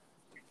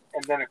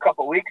then a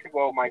couple of weeks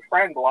ago, my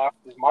friend lost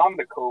his mom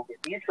to COVID.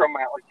 He's from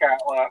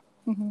Metlakatla,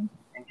 and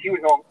she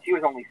was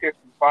only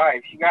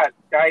 55. She got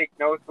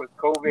diagnosed with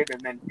COVID,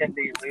 and then 10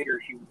 days later,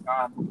 she was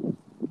gone.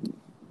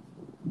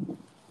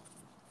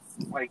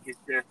 Like it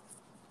just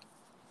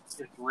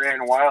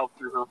ran wild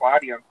through her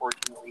body,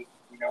 unfortunately.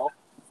 You know.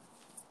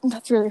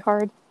 That's really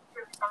hard.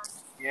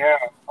 Yeah.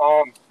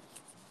 Well,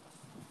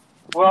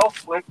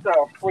 let's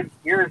switch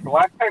gears. The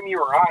last time you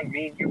were on,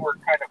 me and you were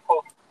kind of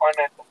poking fun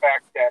at the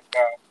fact that.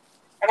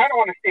 And I don't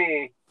want to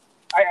say,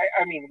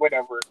 I mean,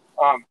 whatever.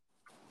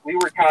 We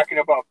were talking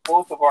about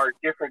both of our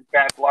different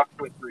bad luck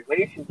with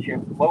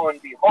relationships. Lo and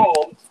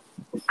behold,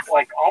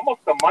 like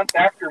almost a month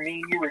after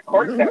me and you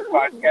recorded that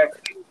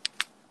podcast,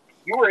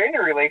 you were in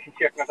a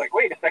relationship. And I was like,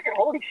 wait a second,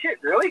 holy shit,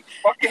 really?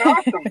 Fucking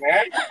awesome,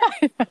 man.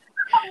 I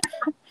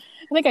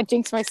think I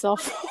jinxed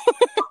myself.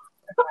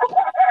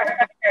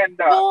 And,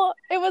 well,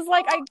 it was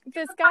like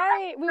this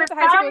guy, we went to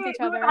high school with each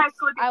other.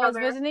 I was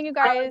visiting you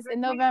guys in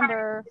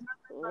November,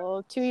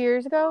 2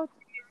 years ago?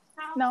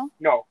 No.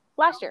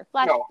 Last year.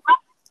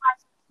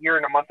 Year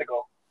and a month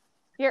ago.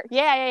 Yeah.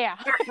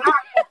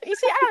 You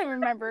see, I don't even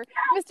remember.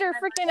 Mr.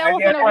 freaking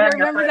Elephant over here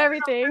remembers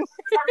everything.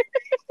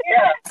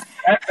 Yeah,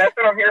 that's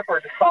what I'm here for.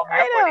 Just call me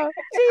up. I know.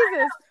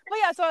 Jesus. But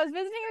yeah, so I was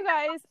visiting you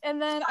guys,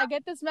 and then I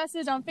get this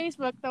message on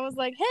Facebook that was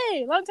like,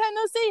 hey, long time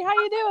no see, how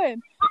you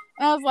doing?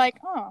 And I was like,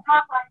 oh,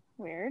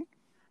 weird.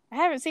 I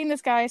haven't seen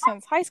this guy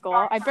since high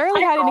school. I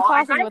barely had any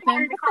classes with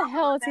him. What the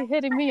hell is he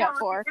hitting me up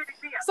for?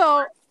 So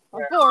I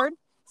was bored,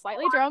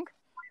 slightly drunk,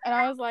 and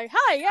I was like,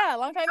 hi, yeah,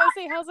 long time no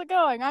see, how's it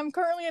going? I'm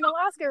currently in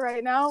Alaska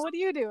right now. What are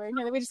you doing?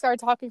 And then we just started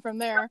talking from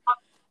there.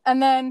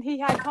 And then he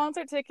had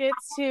concert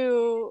tickets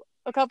to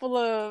a couple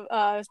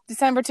of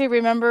December to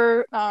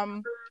Remember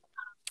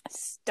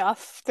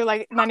stuff through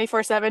like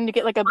 94.7. You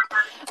get like a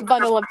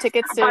bundle of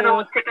tickets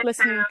to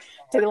listen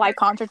to the live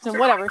concerts and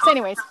whatever. So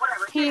anyways,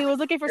 he was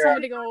looking for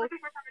somebody to go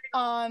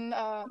on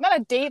not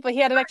a date, but he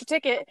had an extra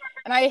ticket,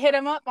 and I hit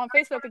him up on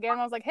Facebook again.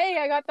 I was like, hey,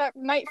 I got that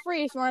night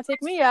free if you want to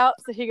take me out.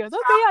 So he goes,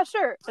 okay, yeah,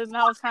 sure. And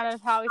that was kind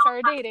of how we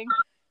started dating.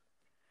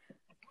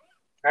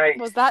 Nice.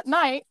 Was that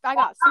night I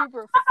got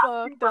super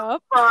fucked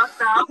up.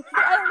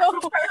 I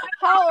don't know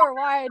how or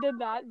why I did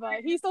that,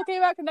 but he still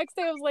came back the next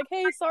day. I was like,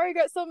 hey, sorry I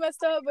got so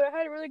messed up, but I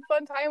had a really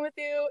fun time with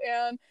you,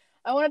 and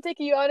I want to take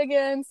you out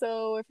again,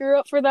 so if you're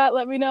up for that,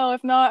 let me know.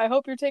 If not, I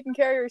hope you're taking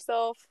care of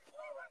yourself.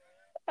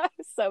 I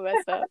was so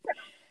messed up.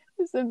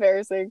 It's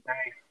embarrassing.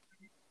 Nice.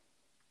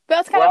 But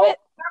that's kind of it.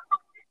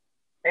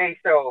 Hey,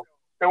 so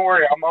don't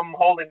worry, I'm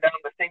holding down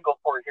the single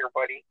port here,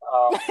 buddy.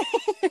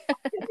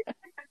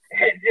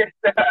 Just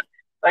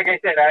like I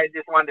said, I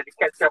just wanted to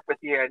catch up with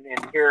you and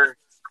hear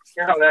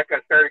how that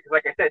got started. Because,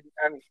 like I said,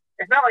 I mean,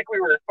 it's not like we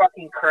were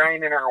fucking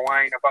crying in our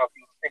wine about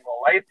being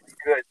single. Life's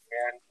good,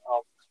 man.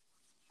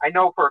 I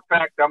know for a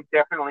fact I'm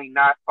definitely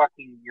not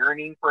fucking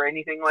yearning for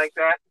anything like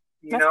that.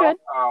 That's good.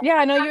 Yeah,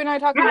 I know you and I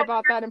talking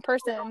about that in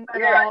person,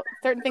 about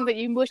certain things that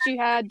you wish you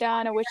had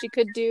done or wish you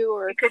could do,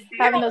 or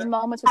having those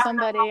moments with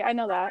somebody. I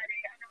know that.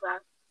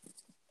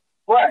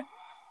 But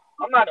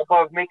I'm not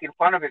above making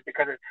fun of it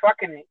because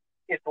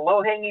it's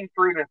low hanging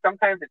fruit and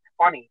sometimes it's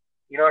funny.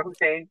 You know what I'm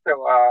saying?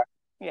 So,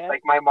 Yeah.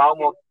 like my mom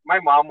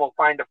will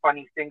find a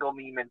funny single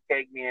meme and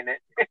tag me in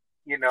it.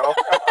 You know?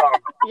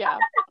 Yeah.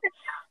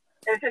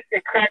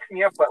 It cracks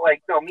me up. But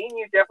like, no, me and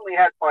you definitely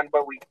had fun,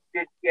 but we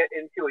did get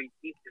into a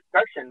deep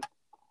discussion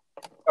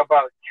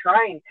about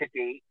trying to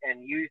date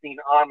and using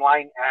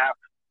online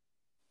apps,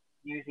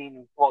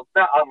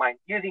 not online,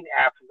 using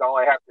apps is all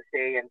I have to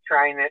say, and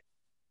trying it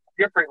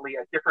differently,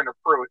 a different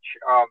approach.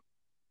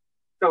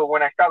 So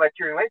when I saw that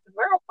you're in relationship,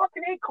 well,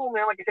 fucking hey, cool,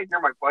 man. Like I said,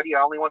 you're my buddy.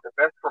 I only want the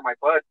best for my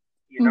bud,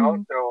 you know?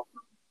 Mm-hmm. So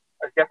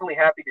I was definitely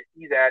happy to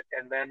see that.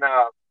 And then,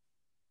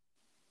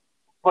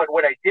 but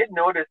what I did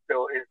notice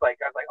though is like,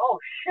 I was like, oh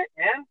shit,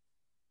 man.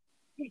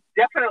 He's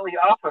definitely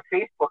off of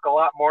Facebook a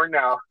lot more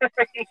now,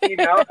 you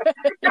know?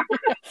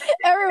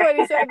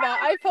 Everybody said that.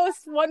 I post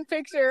one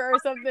picture or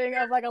something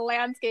of like a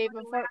landscape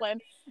of Portland,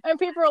 and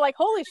people are like,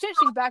 "Holy shit,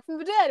 she's back from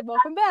the dead!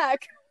 Welcome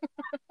back."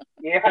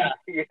 Yeah.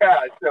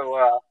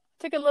 So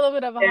took a little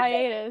bit of a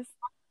hiatus.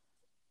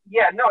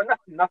 Yeah, no,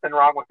 nothing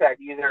wrong with that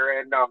either.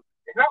 And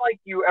it's not like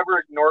you ever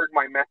ignored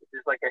my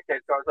messages, like I said.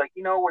 So I was like,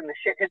 you know, when the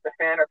shit hit the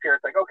fan up here,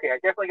 it's like, okay, I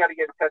definitely got to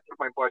get in touch with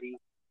my buddy.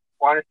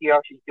 Want to see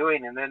how she's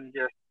doing, and then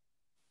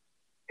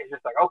it's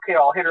just like, okay,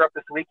 I'll hit her up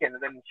this weekend.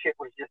 And then shit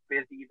was just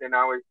busy. Then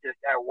I was just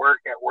at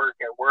work, and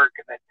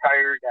then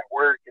tired at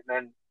work, and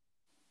then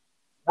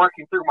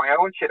working through my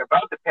own shit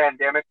about the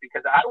pandemic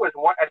because I was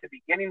at the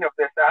beginning of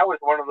this, I was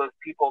one of those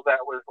people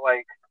that was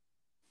like,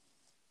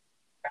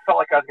 I felt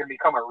like I was going to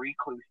become a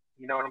recluse.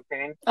 You know what I'm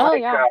saying? Oh,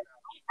 yeah.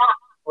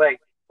 Like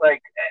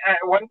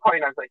at one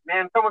point I was like,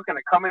 man, someone's going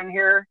to come in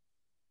here.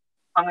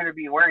 I'm going to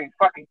be wearing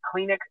fucking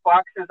Kleenex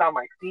boxes on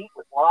my feet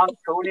with long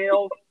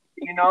toenails,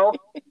 you know?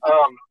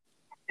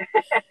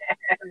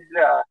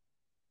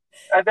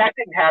 And that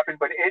didn't happen,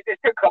 but it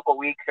took a couple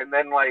weeks. And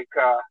then like,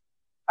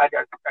 I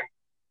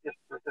just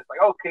was just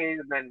like, okay.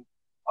 And then,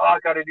 I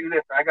got to do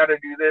this.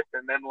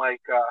 And then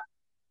like,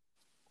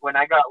 when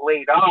I got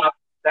laid off,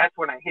 that's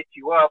when I hit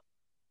you up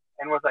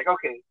and was like,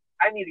 okay,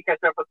 I need to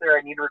catch up with her.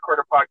 I need to record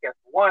a podcast.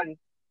 1,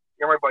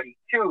 you're my buddy.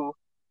 2,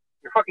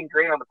 you're fucking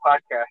great on the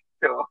podcast.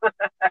 So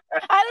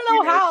I don't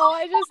know how.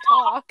 I just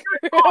talk.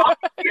 Yeah.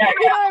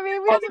 You know what I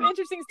mean? We have some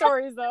interesting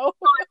stories, though.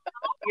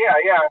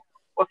 Yeah.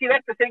 Well, see,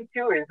 that's the thing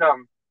too. Is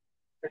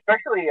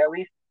especially at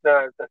least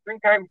the 3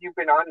 times you've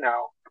been on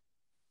now.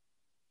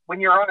 When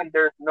you're on,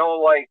 there's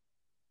no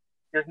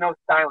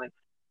silence.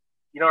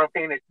 You know what I'm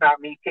saying? It's not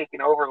me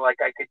taking over. Like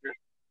I could just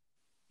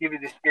give you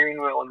the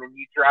steering wheel and then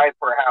you drive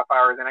for a half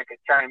hour, then I could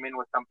chime in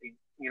with something.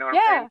 You know what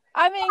I'm saying?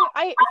 I mean,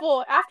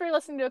 after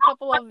listening to a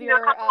couple of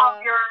your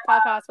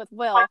podcasts with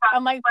Will,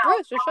 I'm like,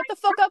 Bruce, just shut the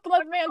fuck up and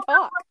let the man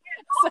talk.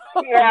 So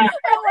Yeah. I'm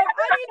like,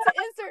 I need to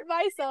insert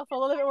myself a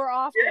little bit more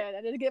often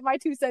and just get my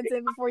 2 cents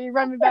in before you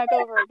run me back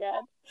over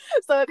again.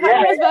 So it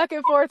kind of goes back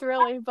and forth,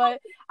 really.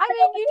 But I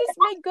mean, you just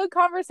make good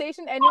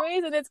conversation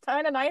anyways, and it's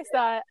kind of nice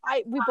that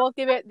we both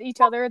give each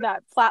other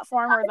that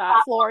platform or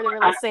that floor to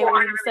really say what we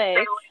need to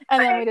say,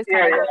 and then we just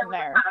kind of go from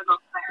there.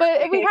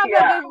 But we have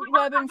that good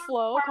web and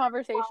flow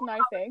conversation, I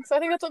think. So I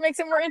think that's what makes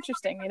it more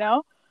interesting, you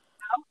know?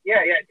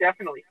 Yeah,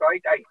 definitely. So I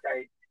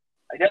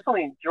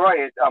definitely enjoy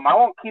it. I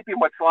won't keep you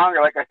much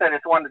longer. Like I said, I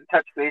just wanted to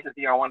touch base with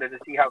you. I wanted to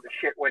see how the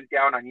shit went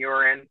down on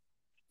your end.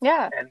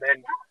 Yeah.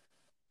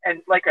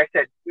 And like I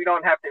said, we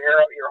don't have to air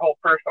out your whole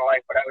personal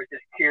life, but I was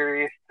just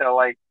curious to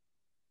like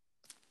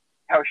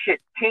how shit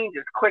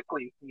changes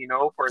quickly, you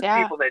know, for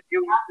people that do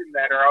listen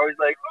that are always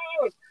like,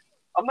 oh,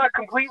 I'm not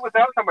complete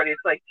without somebody. It's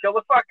like, chill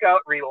the fuck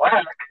out,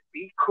 relax,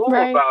 be cool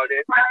about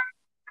it,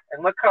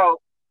 and look how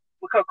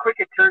quick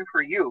it turned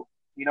for you.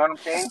 You know what I'm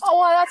saying? Oh,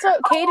 well, that's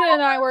what Caden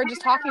and I were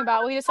just talking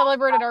about. We just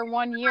celebrated our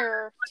 1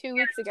 year 2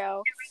 weeks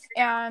ago.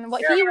 And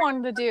what he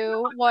wanted to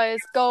do was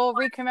go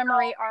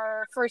recommemorate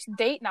our first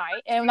date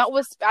night. And that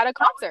was at a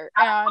concert.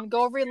 And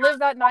go relive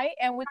that night.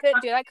 And we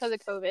couldn't do that because of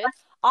COVID.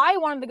 I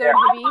wanted to go to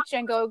the beach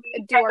and go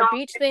do our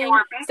beach thing,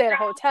 stay at a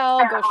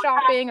hotel, go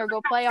shopping, or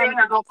go play on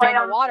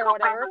the water or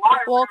whatever.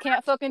 Well,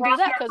 can't fucking do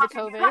that because of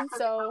COVID.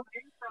 So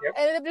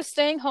I ended up just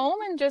staying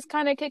home and just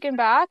kind of kicking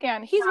back.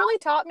 And he's really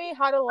taught me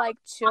how to like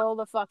chill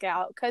the fuck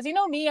out. Because you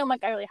know me, I'm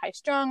like really high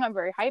strung. I'm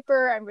very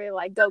hyper. I'm really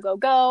like go, go,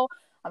 go.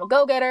 I'm a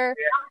go-getter.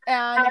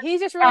 And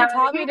he's just really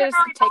taught me to just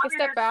take a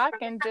step back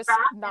and just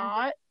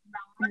not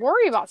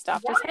worry about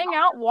stuff. Just hang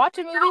out, watch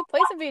a movie,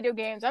 play some video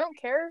games. I don't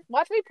care.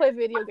 Watch me play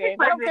video games.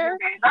 I don't care.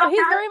 So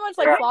he's very much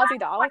like Flossie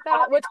Doll like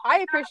that, which I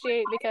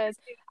appreciate because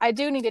I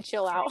do need to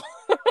chill out.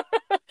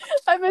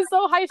 I've been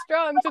so high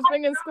strung just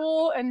being in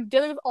school and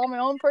dealing with all my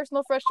own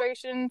personal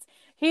frustrations.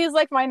 He's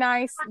like my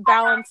nice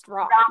balanced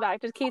rock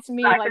that just keeps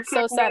me like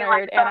so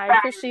centered, and I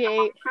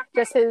appreciate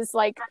just his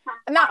like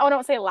I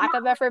don't say lack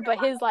of effort, but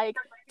his like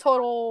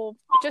total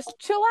just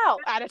chill out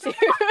attitude,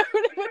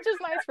 which is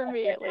nice for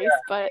me at least.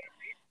 But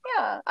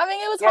yeah, I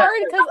mean, it was hard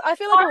because I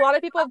feel like a lot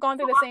of people have gone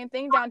through the same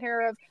thing down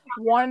here of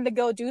wanting to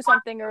go do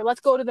something or let's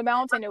go to the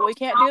mountain and we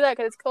can't do that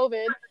because it's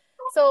COVID.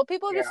 So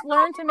people just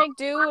learn to make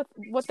do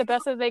with the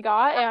best that they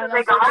got, and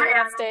unfortunately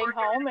not staying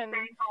home. And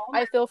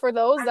I feel for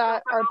those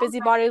that are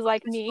busybodies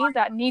like me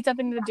that need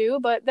something to do,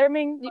 but they're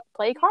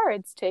play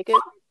cards,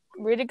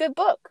 read a good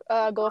book,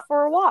 go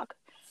for a walk.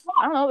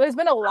 I don't know. There's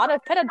been a lot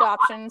of pet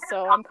adoptions,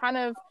 so I'm kind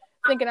of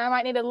thinking I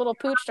might need a little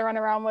pooch to run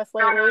around with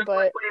lately,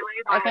 but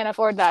I can't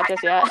afford that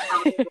just yet.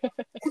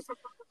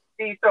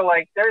 See, so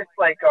like there's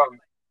like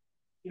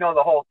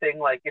the whole thing,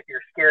 like if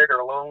you're scared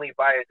or lonely,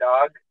 buy a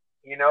dog,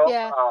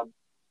 Yeah.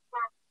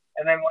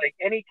 And then like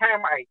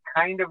anytime I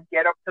kind of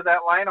get up to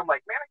that line, I'm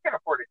like, man, I can't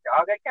afford a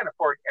dog. I can't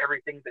afford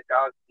everything the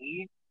dog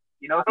needs.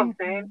 You know what I'm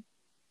saying?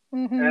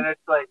 Mm-hmm. And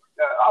it's like,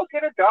 I'll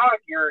get a dog.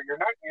 You're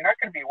not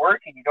going to be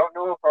working. You don't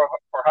know for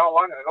how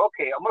long. I'm like,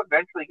 okay, I'm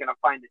eventually going to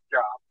find a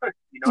job.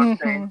 You know what I'm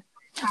saying?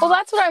 Well,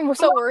 that's what I'm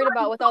so worried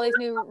about with all these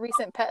new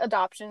recent pet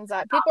adoptions,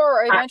 that people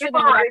are eventually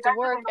going to go back to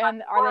work,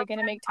 and are they going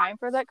to make time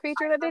for that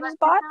creature that they just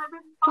bought?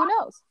 Who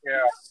knows? Yeah.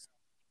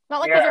 Not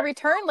like there's a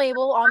return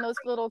label on those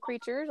little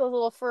creatures, those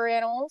little fur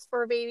animals,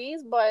 fur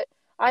babies, but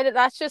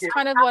that's just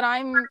kind of what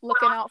I'm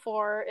looking out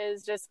for,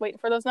 is just waiting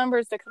for those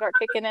numbers to start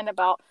kicking in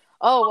about,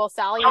 oh, well,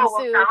 Sally and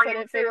Sue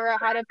couldn't figure out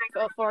how to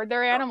afford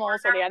their animal,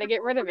 so they had to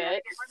get rid of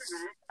it.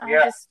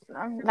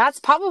 That's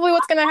probably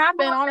what's going to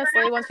happen,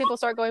 honestly, once people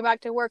start going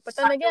back to work. But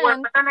then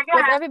again,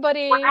 with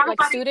everybody,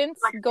 like students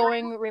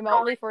going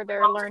remotely for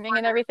their learning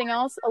and everything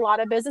else, a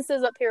lot of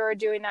businesses up here are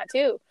doing that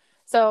too.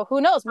 So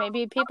who knows?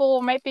 Maybe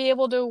people might be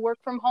able to work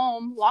from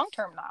home long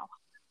term now.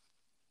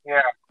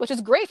 Yeah. Which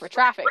is great for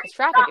traffic, because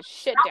traffic is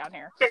shit down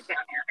here.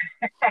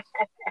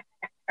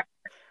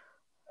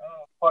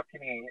 Oh, fucking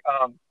me.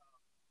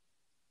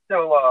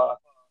 So,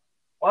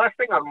 last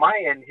thing on my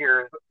end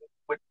here is,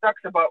 what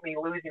sucks about me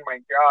losing my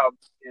job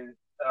is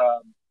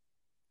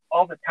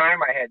all the time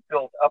I had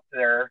built up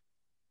there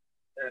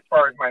as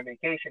far as my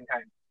vacation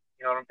time.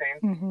 You know what I'm saying?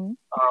 Mm-hmm.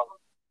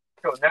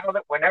 So now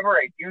that whenever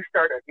I do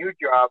start a new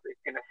job, it's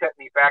going to set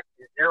me back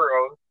to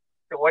zero.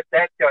 So what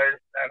that does,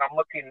 and I'm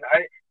looking,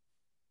 I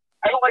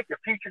don't like the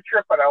future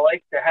trip, but I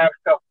like to have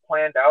stuff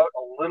planned out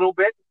a little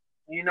bit,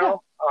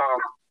 Yeah.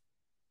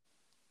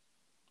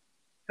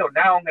 So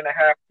now I'm going to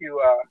have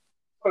to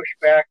push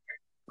back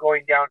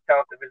going down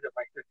south to visit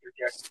my sister,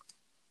 Jess.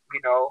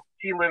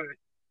 She lives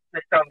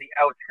just on the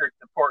outskirts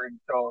of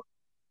Portland. So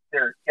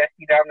there's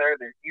Jesse down there,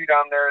 there's you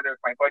down there, there's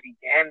my buddy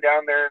Dan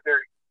down there.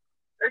 There's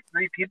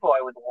 3 people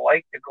I would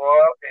like to go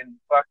out and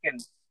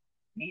fucking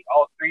meet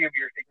all 3 of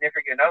your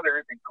significant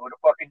others and go to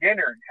fucking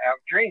dinner and have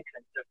drinks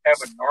and just have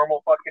a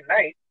normal fucking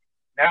night.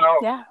 Now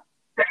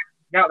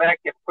that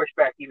gets pushed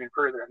back even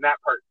further, and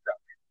that part sucks.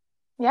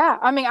 Yeah,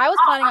 I mean, I was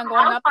planning on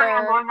going up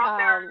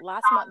there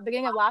last month,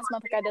 beginning of last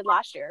month, like I did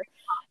last year.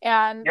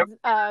 And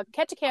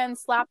Ketchikan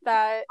slapped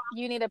that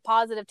you need a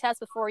positive test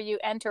before you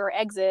enter or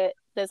exit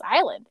this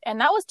island. And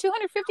that was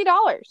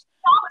 $250.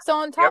 So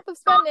on top of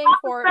spending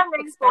for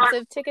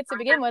expensive tickets to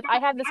begin with, I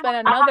had to spend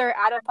another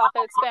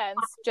out-of-pocket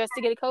expense just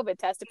to get a COVID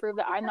test to prove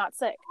that I'm not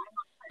sick.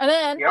 And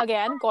then,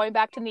 again, going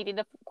back to needing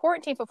to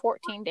quarantine for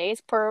 14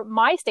 days per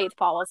my state's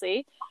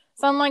policy.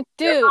 So I'm like,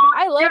 dude,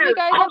 I love you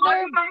guys up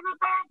there,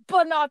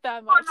 but not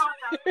that much.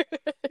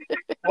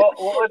 Well,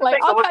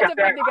 I'll catch up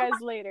with you guys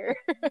later.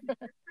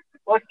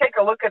 Let's take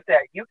a look at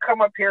that. You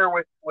come up here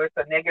with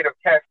a negative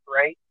test,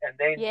 right? And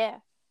then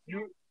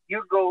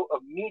you go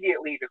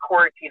immediately to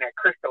quarantine at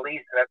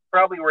Crystalisa. That's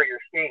probably where you're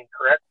staying,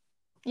 correct?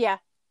 Yeah.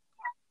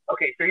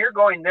 Okay, so you're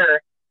going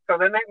there. So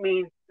then that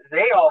means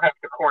they all have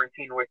to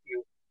quarantine with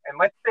you. And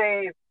let's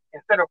say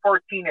instead of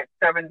 14, it's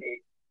 7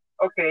 days.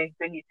 Okay,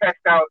 then you test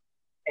out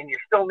and you're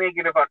still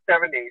negative on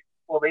 7 days.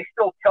 Well, they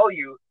still tell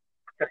you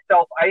to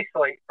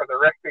self-isolate for the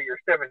rest of your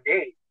 7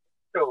 days.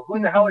 So who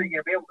the hell are you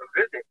going to be able to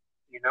visit,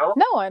 No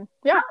one.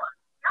 Yeah.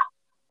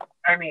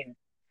 I mean,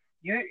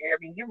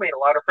 you made a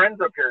lot of friends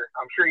up here.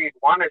 I'm sure you'd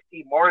want to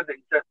see more than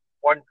just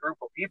one group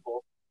of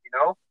people,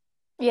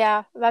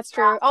 Yeah, that's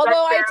true. Although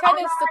I tend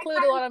to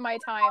seclude a lot of my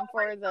time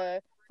for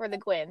the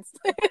Gwens.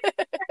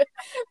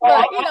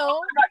 But,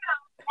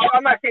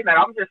 I'm not saying that.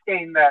 I'm just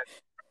saying that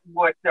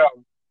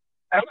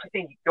I'm not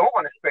saying you don't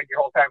want to spend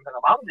your whole time with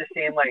them. I'm just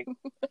saying, like,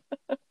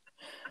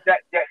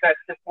 that's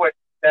just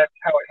that's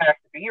how it has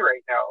to be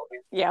right now.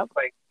 Yeah.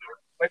 Like,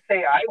 let's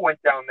say I went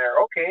down there.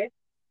 Okay,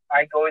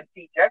 I go and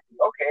see Jesse.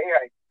 Okay,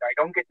 I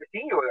don't get to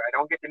see you. I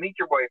don't get to meet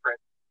your boyfriend.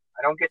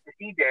 I don't get to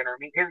see Dan or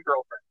meet his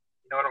girlfriend.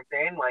 You know what I'm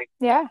saying? Like,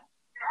 yeah.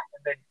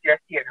 And then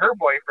Jesse and her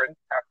boyfriend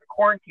have to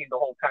quarantine the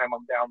whole time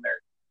I'm down there.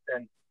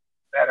 Then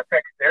that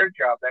affects their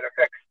job. That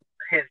affects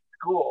his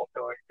school.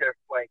 So it's just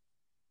like,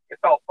 it's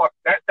all fucked.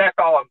 That's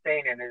all I'm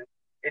saying, and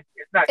it's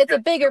not. It's a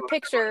bigger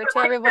picture to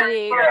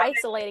everybody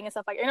isolating and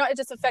stuff like. It's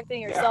just affecting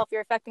yourself.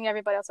 You're affecting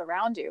everybody else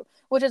around you,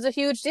 which is a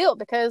huge deal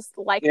because,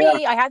 like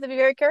me, I have to be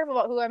very careful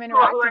about who I'm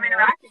interacting with,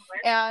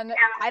 and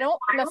I don't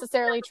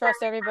necessarily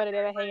trust everybody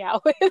that I hang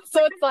out with.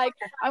 So it's like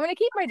I'm going to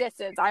keep my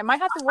distance. I might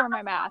have to wear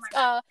my mask.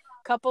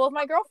 couple of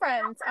my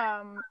girlfriends,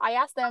 I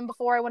asked them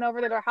before I went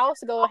over to their house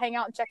to go hang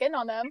out and check in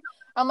on them.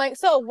 I'm like,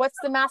 so what's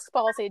the mask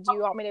policy? Do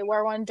you want me to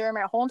wear one during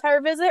my whole entire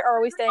visit, or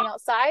are we staying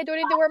outside? Do I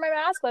need to wear my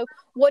mask? Like,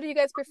 what do you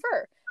guys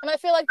prefer? And I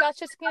feel like that's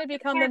just going to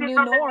become the new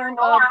norm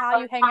of how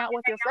you hang out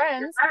with your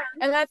friends.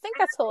 And I think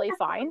that's totally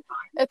fine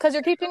because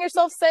you're keeping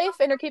yourself safe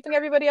and you're keeping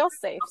everybody else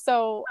safe.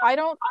 So I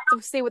don't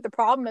see what the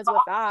problem is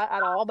with that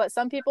at all. But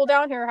some people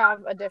down here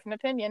have a different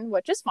opinion,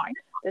 which is fine.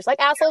 There's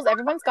like assholes.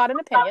 Everyone's got an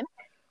opinion.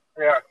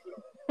 Yeah.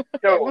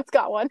 So, everyone's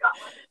got one.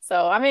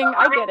 So, I mean,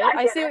 I get it.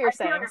 I see what you're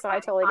saying. So I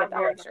totally get that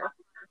for sure.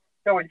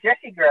 So when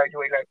Jessie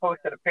graduated, I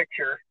posted a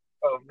picture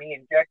of me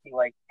and Jessie.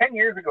 Like 10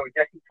 years ago,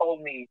 Jessie told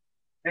me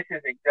this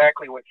is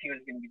exactly what she was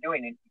going to be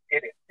doing, and she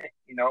did it.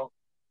 You know,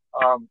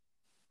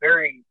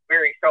 very,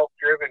 very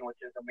self-driven,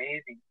 which is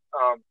amazing.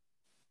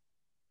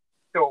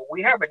 So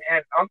we have an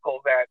aunt and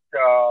uncle that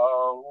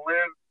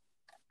live.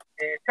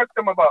 It took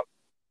them about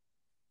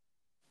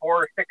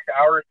 4 or 6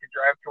 hours to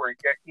drive to where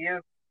Jessie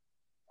is.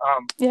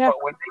 But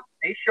when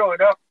they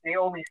showed up, they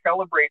only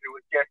celebrated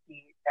with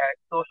Jessie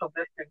at social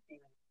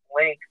distancing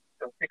length,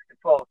 so 6 to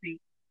 12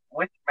 feet,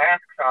 with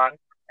masks on,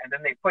 and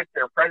then they put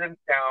their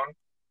presents down,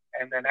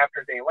 and then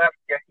after they left,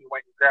 Jessie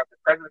went and grabbed the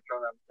presents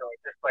from them. So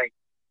it's just like,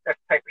 that's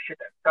the type of shit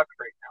that sucks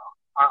right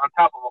now, on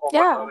top of a whole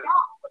bunch of other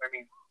stuff. But I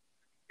mean,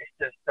 it's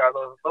just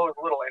those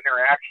little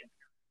interactions,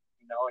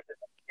 you know, it's just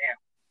like, damn.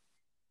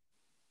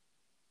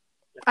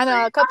 I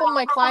know a couple of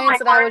my clients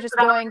that I was just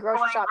going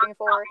grocery shopping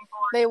for,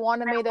 they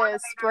wanted me to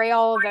spray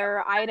all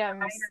their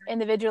items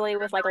individually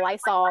with like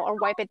Lysol or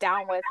wipe it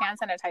down with hand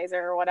sanitizer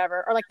or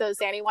whatever, or like those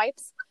Sandy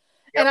wipes.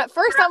 Yep. And at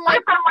first I'm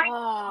like, oh,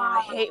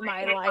 I hate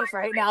my life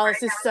right now.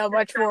 This is so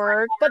much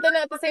work. But then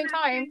at the same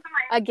time,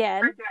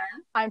 again,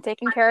 I'm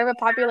taking care of a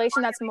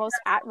population that's most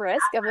at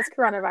risk of this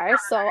coronavirus.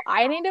 So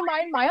I need to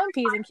mind my own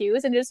P's and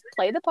Q's and just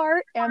play the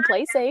part and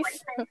play safe.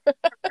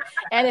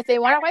 And if they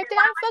want to wipe down,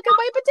 fucking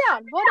wipe it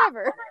down.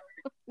 Whatever.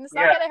 It's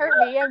not gonna hurt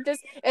me.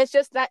 It's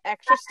just that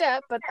extra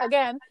step. But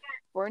again,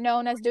 we're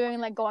known as doing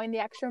like going the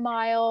extra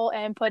mile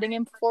and putting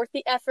in forth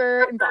the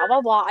effort and blah blah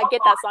blah. I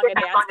get that song and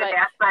dance,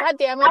 but god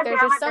damn it,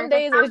 there's just some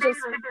days it's just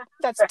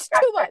that's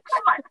too much.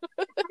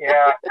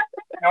 Yeah,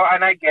 no,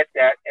 and I get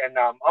that, and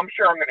I'm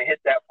sure I'm gonna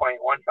hit that point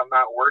once I'm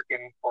not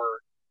working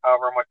for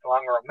however much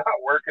longer I'm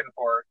not working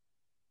for.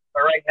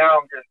 But right now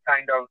I'm just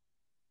kind of,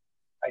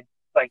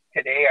 like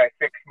today I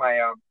fixed my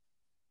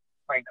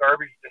my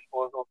garbage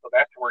disposal, so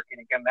that's working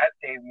again. That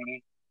saved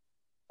me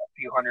a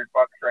few $100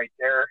 right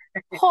there.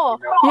 Oh,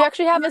 you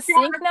actually have a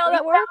sink now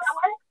that works?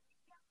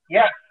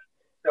 Yeah,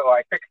 so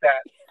I fixed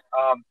that.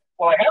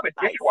 Well, I have a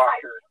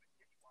dishwasher,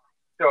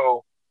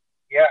 so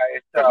yeah,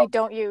 it's that you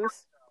don't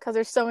use because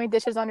there's so many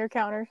dishes on your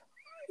counter.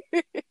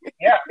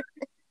 Yeah,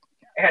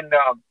 and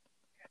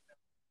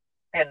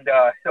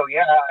so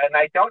yeah, and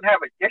I don't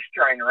have a dish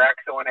drying rack,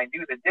 so when I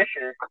do the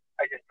dishes,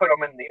 I just put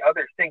them in the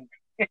other sink.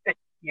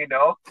 You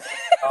know,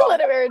 let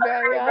it air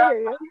dry. Yeah, I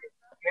hear you.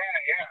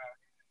 Yeah.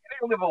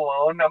 I live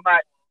alone. I'm not,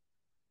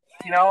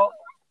 you know,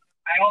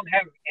 I don't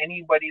have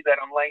anybody that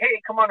I'm like, hey,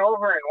 come on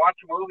over and watch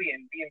a movie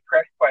and be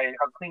impressed by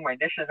how clean my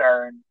dishes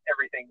are and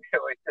everything.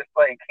 So it's just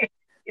like,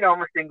 you know,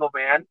 I'm a single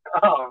man.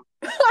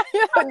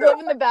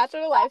 Living the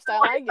bachelor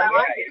lifestyle. I get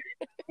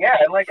it. Yeah,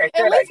 and like I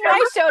said, at least when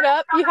I showed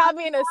up, you had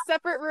me in a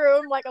separate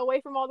room, like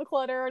away from all the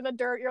clutter and the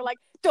dirt. You're like,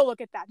 don't look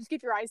at that. Just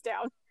keep your eyes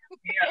down.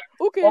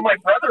 Yeah. Okay. Well, my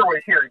brother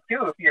was here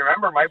too. If you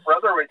remember, my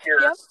brother was here,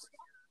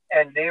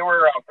 and they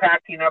were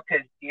packing up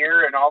his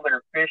gear and all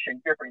their fish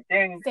and different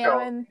things.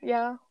 Salmon,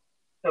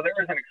 So there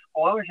was an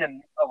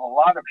explosion of a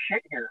lot of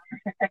shit here.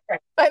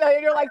 I know.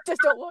 You're like, just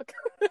don't look.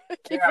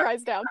 Keep your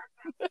eyes down.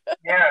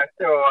 Yeah.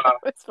 So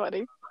it's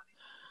funny.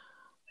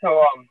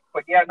 So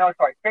but yeah, no.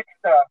 So I fixed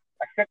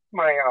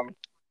my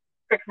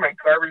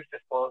garbage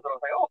disposal. I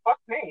was like, oh fuck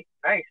me,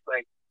 nice.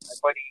 Like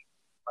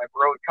my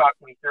bro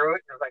talked me through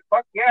it, and I was like,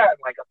 fuck yeah, and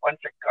like a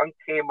bunch of gunk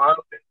came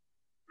up, and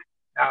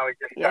now it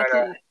just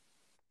gotta,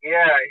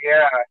 yeah.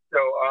 So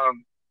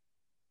and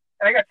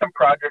I got some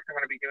projects I'm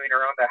gonna be doing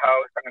around the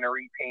house. I'm gonna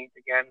repaint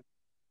again,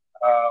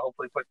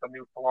 hopefully put some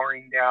new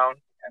flooring down,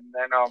 and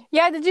then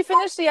did you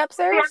finish the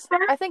upstairs?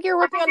 I think you're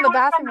working on the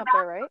bathroom up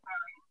there, right?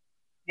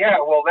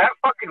 Yeah, well, that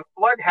fucking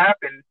flood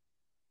happened.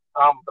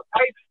 The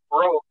pipes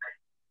broke,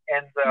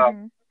 and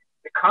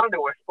the condo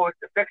was supposed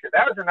to fix it.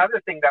 That was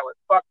another thing that was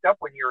fucked up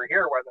when you were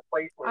here, where the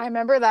place was. I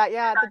remember that.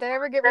 Yeah, did they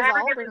ever get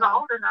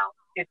resolved or no?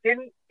 It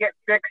didn't get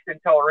fixed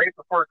until right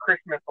before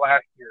Christmas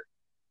last year.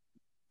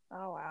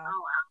 Oh wow.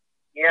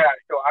 Yeah,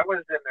 so I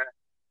was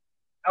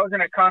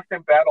in a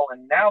constant battle,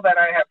 and now that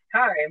I have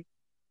time,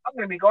 I'm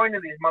going to be going to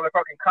these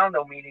motherfucking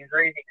condo meetings,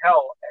 raising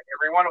hell at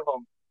every one of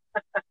them.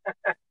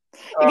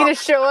 You're going to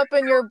show up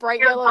in your bright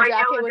yellow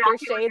jacket with your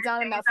shades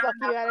on and that fuck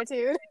you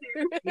attitude.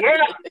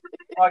 Yeah.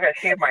 Oh, I got to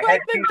shave my head.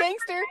 Like the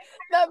gangster,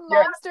 that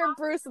monster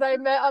Bruce that I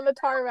met on the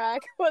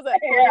tarmac. Was that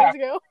 4 years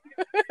ago?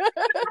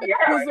 Yeah.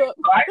 What's up?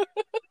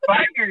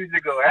 5 years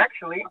ago,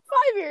 actually.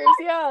 5 years,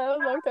 yeah. That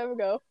was a long time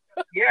ago.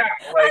 Yeah.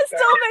 That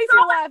still makes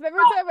me laugh.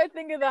 Every time I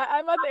think of that,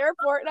 I'm at the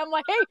airport and I'm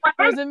like, hey,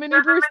 there's a mini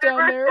Bruce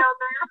down there.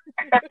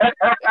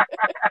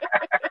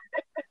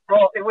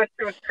 Well,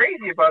 what's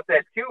crazy about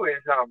that too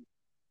is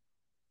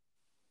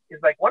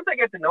like once I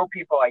get to know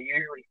people, I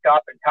usually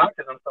stop and talk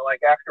to them. So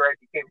like after I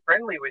became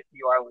friendly with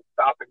you, I would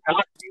stop and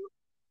talk to you.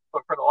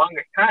 But for the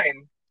longest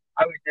time,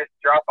 I would just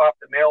drop off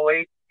the mail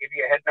weight, give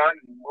you a head nod,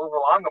 and move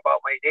along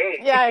about my day.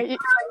 Yeah, you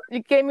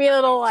gave me a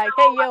little like,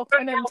 hey, yo,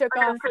 and then took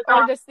off.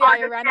 Or just,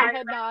 you random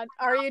head nod.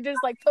 Or you just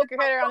like poke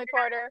your head around the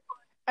corner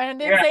and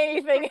didn't say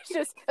anything. It's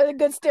just a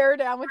good stare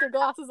down with your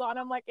glasses on.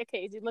 I'm like, okay,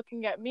 is he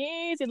looking at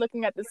me? Is he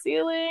looking at the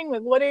ceiling?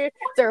 Like, is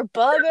there a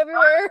bug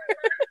everywhere?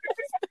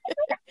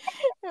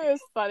 It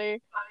was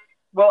funny.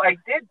 Well, I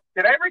did.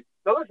 Did I ever?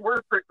 Those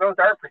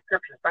are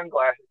prescription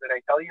sunglasses. Did I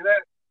tell you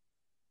that?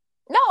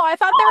 No, I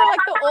thought they were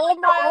like the old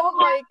mild,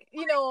 like,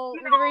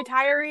 the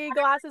retiree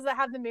glasses that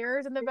have the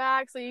mirrors in the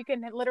back, so you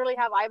can literally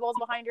have eyeballs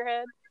behind your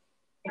head.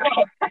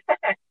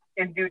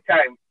 In due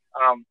time.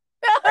 I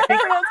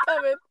think that's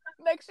coming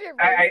next year.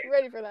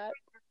 Ready for that?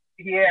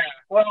 Yeah.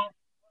 Well,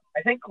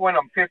 I think when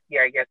I'm 50,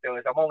 I get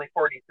those. I'm only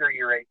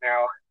 43 right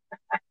now.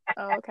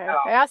 Oh, okay.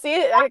 Yeah,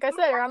 see, like I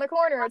said, around the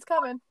corner, it's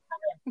coming.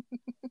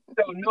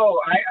 So no,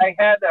 I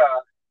had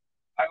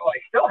I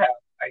still have.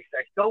 I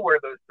still wear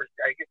those.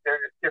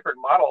 There's different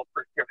model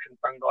prescription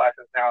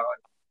sunglasses now.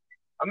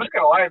 I'm not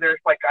gonna lie. There's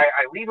like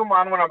I leave them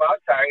on when I'm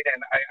outside,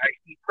 and I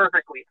see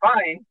perfectly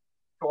fine.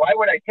 So why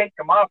would I take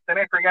them off? Then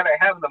I forget I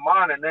have them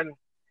on, and then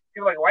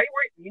you're like, why?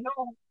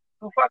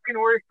 Who fucking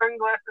wears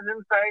sunglasses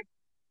inside?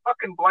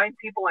 Fucking blind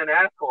people and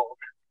assholes.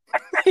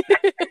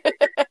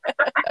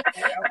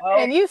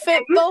 And you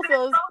fit both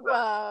those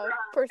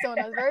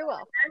personas very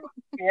well.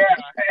 Yeah,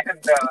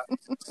 and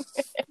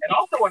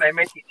also when I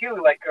met you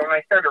too, like when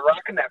I started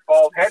rocking that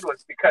bald head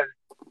was because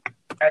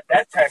at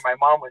that time my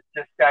mom was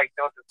just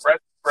diagnosed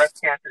with breast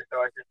cancer, so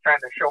I was just trying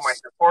to show my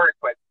support.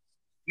 But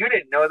you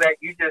didn't know that.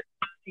 You just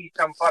see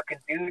some fucking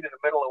dude in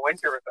the middle of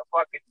winter with a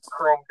fucking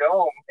chrome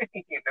dome,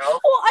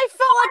 Well, I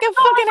felt like a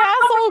fucking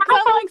asshole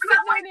because I'm like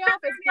sitting there in the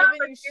office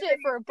giving you shit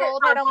for a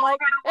bald head. I'm like,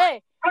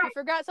 hey, you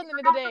forgot something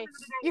today.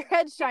 Your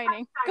head's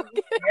shining.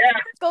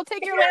 Go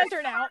take your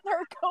lantern out,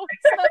 or go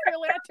snuff your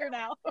lantern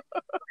out.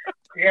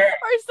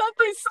 Or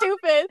something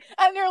stupid.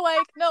 And they're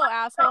like, no,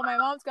 asshole, my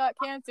mom's got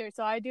cancer,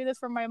 so I do this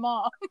for my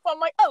mom. I'm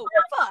like, oh,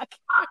 fuck.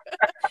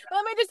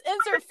 Let me just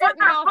insert foot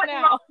in mouth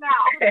now.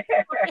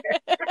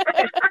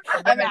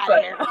 I'm out of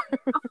here.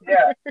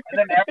 Yeah, and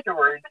then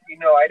afterwards,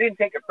 I didn't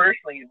take it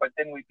personally, but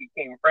then we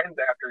became friends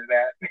after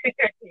that,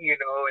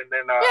 and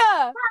then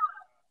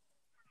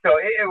so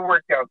it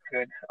worked out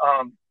good.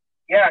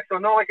 So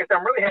no, like I said,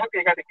 I'm really happy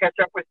I got to catch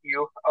up with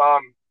you.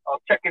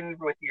 I'll check in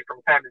with you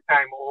from time to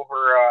time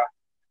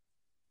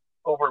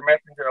over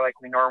Messenger like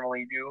we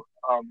normally do.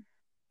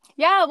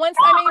 Now that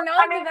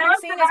the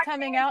vaccine is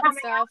coming out and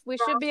stuff, we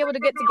should be able to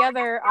get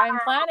together. I'm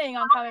planning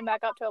on coming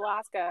back up to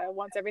Alaska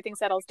once everything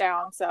settles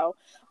down. So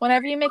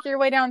whenever you make your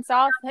way down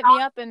south, hit me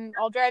up and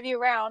I'll drive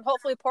you around.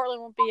 Hopefully Portland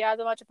won't be as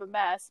much of a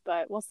mess,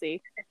 but we'll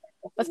see.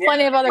 There's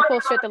plenty of other cool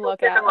shit to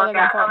look at other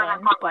than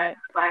Portland.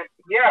 But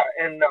yeah,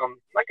 and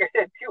like I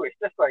said too, it's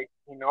just like,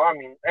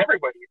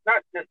 everybody. It's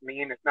not just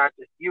me and it's not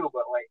just you,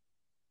 but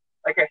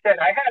like I said,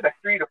 I had a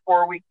 3 to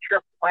 4 week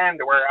trip planned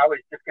to where I was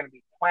just going to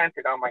be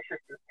planted on my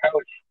sister's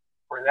couch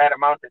for that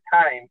amount of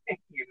time, And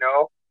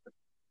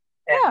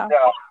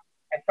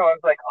and so I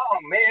was like, oh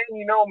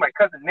man, my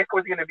cousin Nick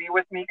was going to be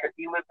with me because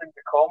he lives in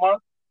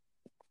Tacoma.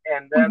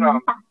 And then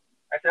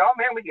I said, oh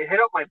man, we can hit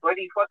up my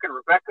buddy fucking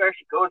Rebecca.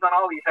 She goes on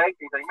all these hikes.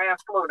 He's like, man,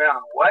 slow down.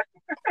 What?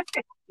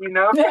 And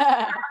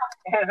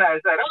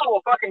I said,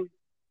 oh, well, fucking.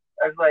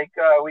 I was like,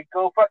 we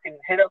go fucking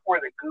hit up where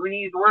the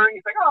Goonies were. And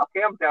he's like, oh,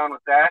 okay, I'm down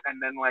with that.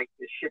 And then, like,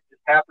 this shit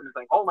just happened. It's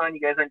like, hold on,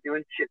 you guys aren't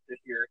doing shit this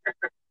year.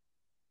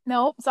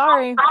 Nope,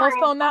 sorry.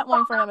 Postpone that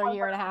one for another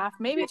year and a half,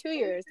 maybe 2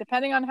 years,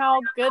 depending on how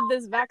good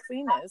this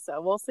vaccine is. So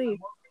we'll see.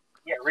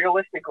 Yeah,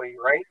 realistically,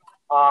 right?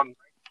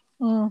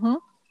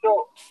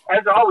 So,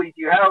 as always,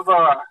 you have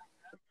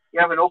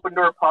an open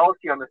door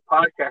policy on this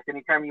podcast.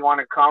 Anytime you want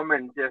to come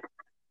and just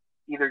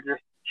either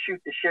just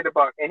shoot the shit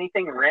about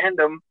anything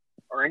random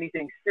or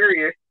anything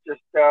serious,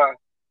 just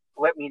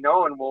let me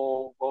know and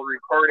we'll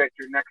record at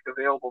your next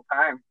available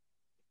time.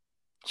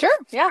 Sure.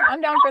 Yeah,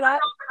 I'm down for that.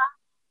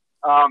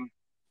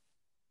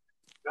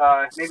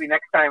 Maybe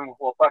next time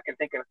we'll fucking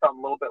think of something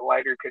a little bit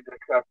lighter to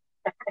discuss.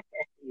 I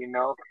don't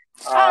know.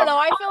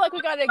 I feel like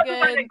we got a good,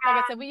 like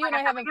I said, you and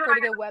I have a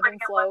pretty good web and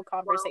flow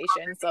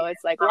conversation. So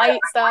it's like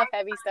light stuff,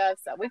 heavy stuff.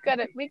 So we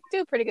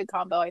do a pretty good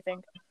combo, I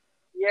think.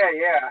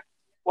 Yeah.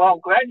 Well,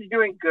 I'm glad you're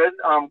doing good.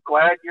 I'm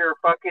glad you're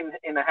fucking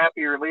in a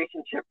happy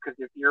relationship, because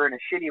if you're in a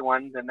shitty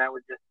one, then that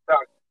would just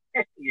suck,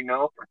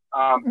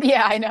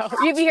 Yeah, I know.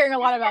 You'd be hearing a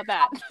lot about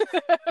that.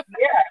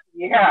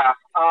 Yeah.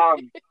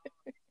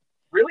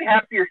 Really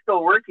happy you're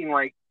still working,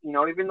 like,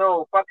 even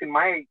though fucking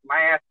my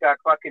ass got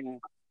fucking,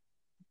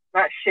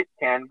 not shit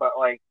canned, but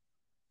like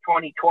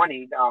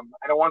 2020,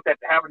 I don't want that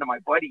to happen to my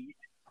buddies,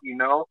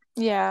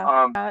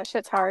 Yeah, that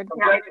shit's hard.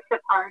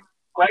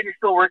 Glad you're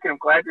still working. I'm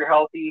glad you're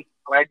healthy.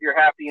 Glad you're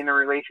happy in a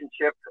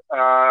relationship.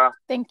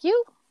 Thank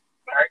you.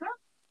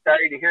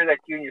 Sorry to hear that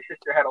you and your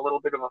sister had a little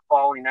bit of a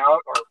falling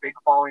out, or a big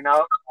falling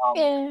out.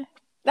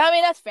 I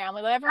mean, that's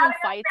family. Like, everyone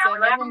fights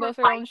and everyone goes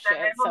through their own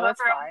shit, so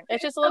it's fine.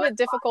 It's just a little bit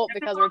difficult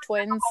because we're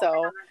twins,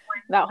 so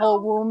that whole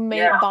womb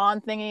mate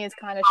bond thingy is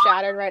kind of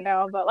shattered right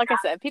now. But like I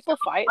said, people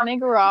fight and they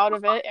grow out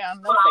of it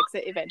and they'll fix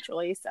it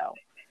eventually. So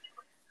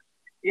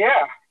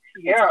yeah.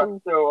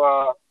 Cool.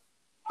 So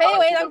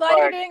anyways, I'm glad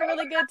you're doing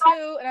really good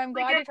too, and I'm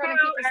glad you're trying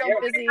to keep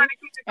yourself busy.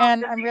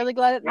 And I'm really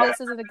glad that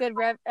this is a good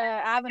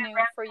avenue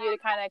for you to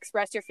kind of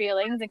express your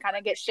feelings and kind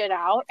of get shit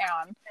out,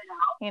 and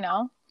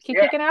keep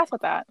kicking ass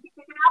with that.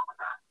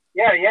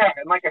 Yeah,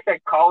 and like I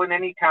said, call in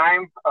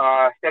anytime.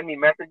 Send me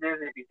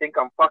messages if you think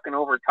I'm fucking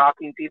over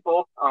talking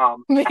people.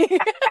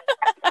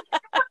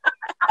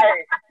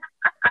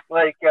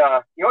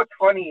 What's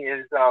funny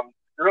is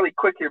really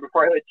quick here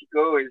before I let you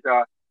go is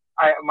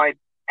my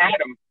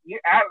Adam.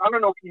 I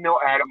don't know if you know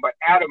Adam, but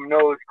Adam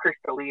knows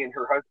Krista Lee and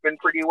her husband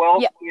pretty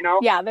well. Yeah. You know.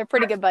 Yeah, they're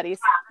pretty good buddies.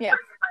 Yeah.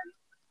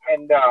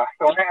 And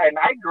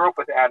I grew up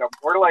with Adam.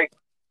 We're like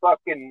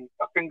fucking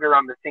a finger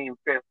on the same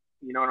fist.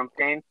 You know what I'm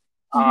saying?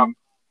 Mm-hmm.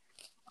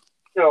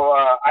 So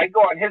I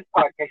go on his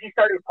podcast. He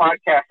started a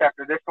podcast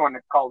after this one.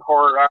 It's called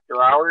Horror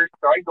After Hours.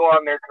 So I go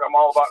on there because I'm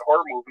all about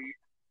horror movies.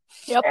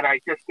 Yep. And I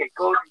just get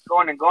going.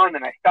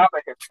 And I stop.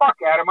 I said, fuck,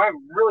 Adam,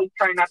 I'm really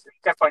trying not to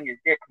step on your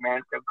dick,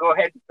 man. So go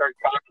ahead and start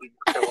talking.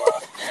 So,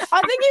 I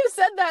think you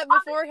said that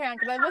beforehand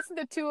because I listened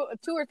to two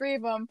or three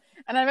of them.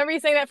 And I remember you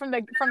saying that from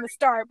the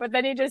start. But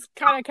then you just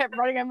kind of kept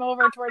running him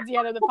over towards the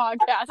end of the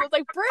podcast. I was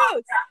like,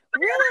 Bruce,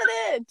 reel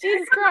it in.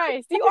 Jesus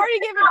Christ. You already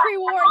gave him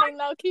pre-warning.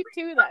 I'll keep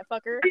to that,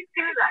 fucker.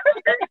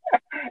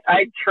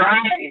 I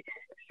try.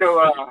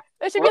 So,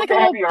 there should be like a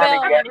little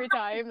bell every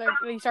time that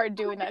you start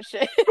doing that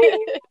shit.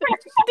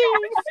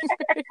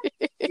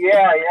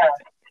 Yeah.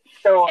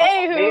 So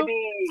maybe,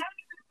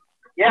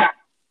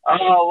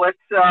 let's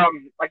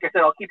like I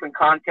said, I'll keep in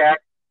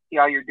contact, see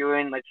how you're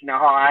doing, let you know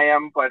how I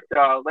am. But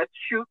let's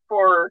shoot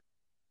for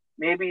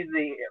maybe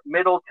the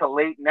middle to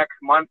late next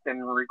month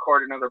and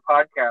record another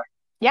podcast.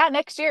 Yeah,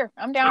 next year.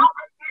 I'm down.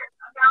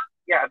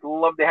 Yeah, I'd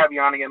love to have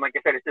you on again. Like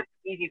I said, it's just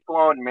easy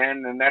flowing,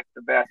 man, and that's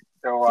the best.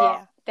 So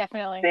yeah,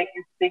 definitely. Thank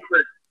you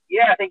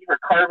for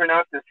carving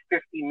out this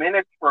 50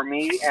 minutes for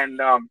me, and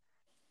don't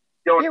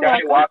You're die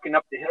welcome. walking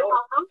up the hill.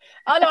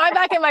 Oh no, I'm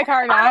back in my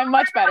car now. I'm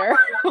much better.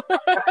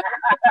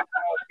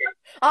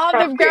 I'll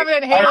have to grab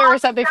an inhaler or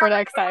something for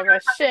next time.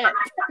 But shit.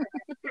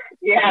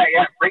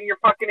 Yeah. Bring your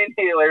fucking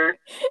inhaler.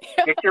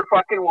 Get your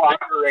fucking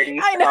walker ready.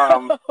 I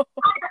know.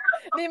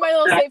 Need my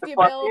little safety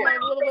bell, my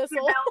little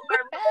whistle.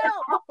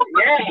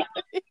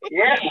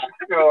 Yeah.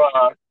 So,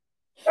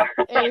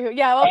 anywho,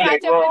 we'll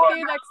catch up with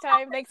you next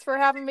time. Thanks for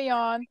having me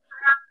on.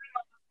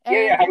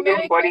 And have a good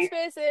Merry one, buddy.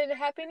 Christmas and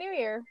Happy New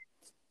Year.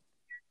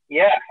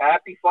 Yeah,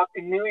 Happy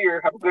fucking New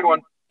Year. Have a good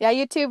one. Yeah,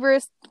 you too,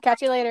 Bruce.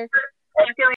 Catch you later.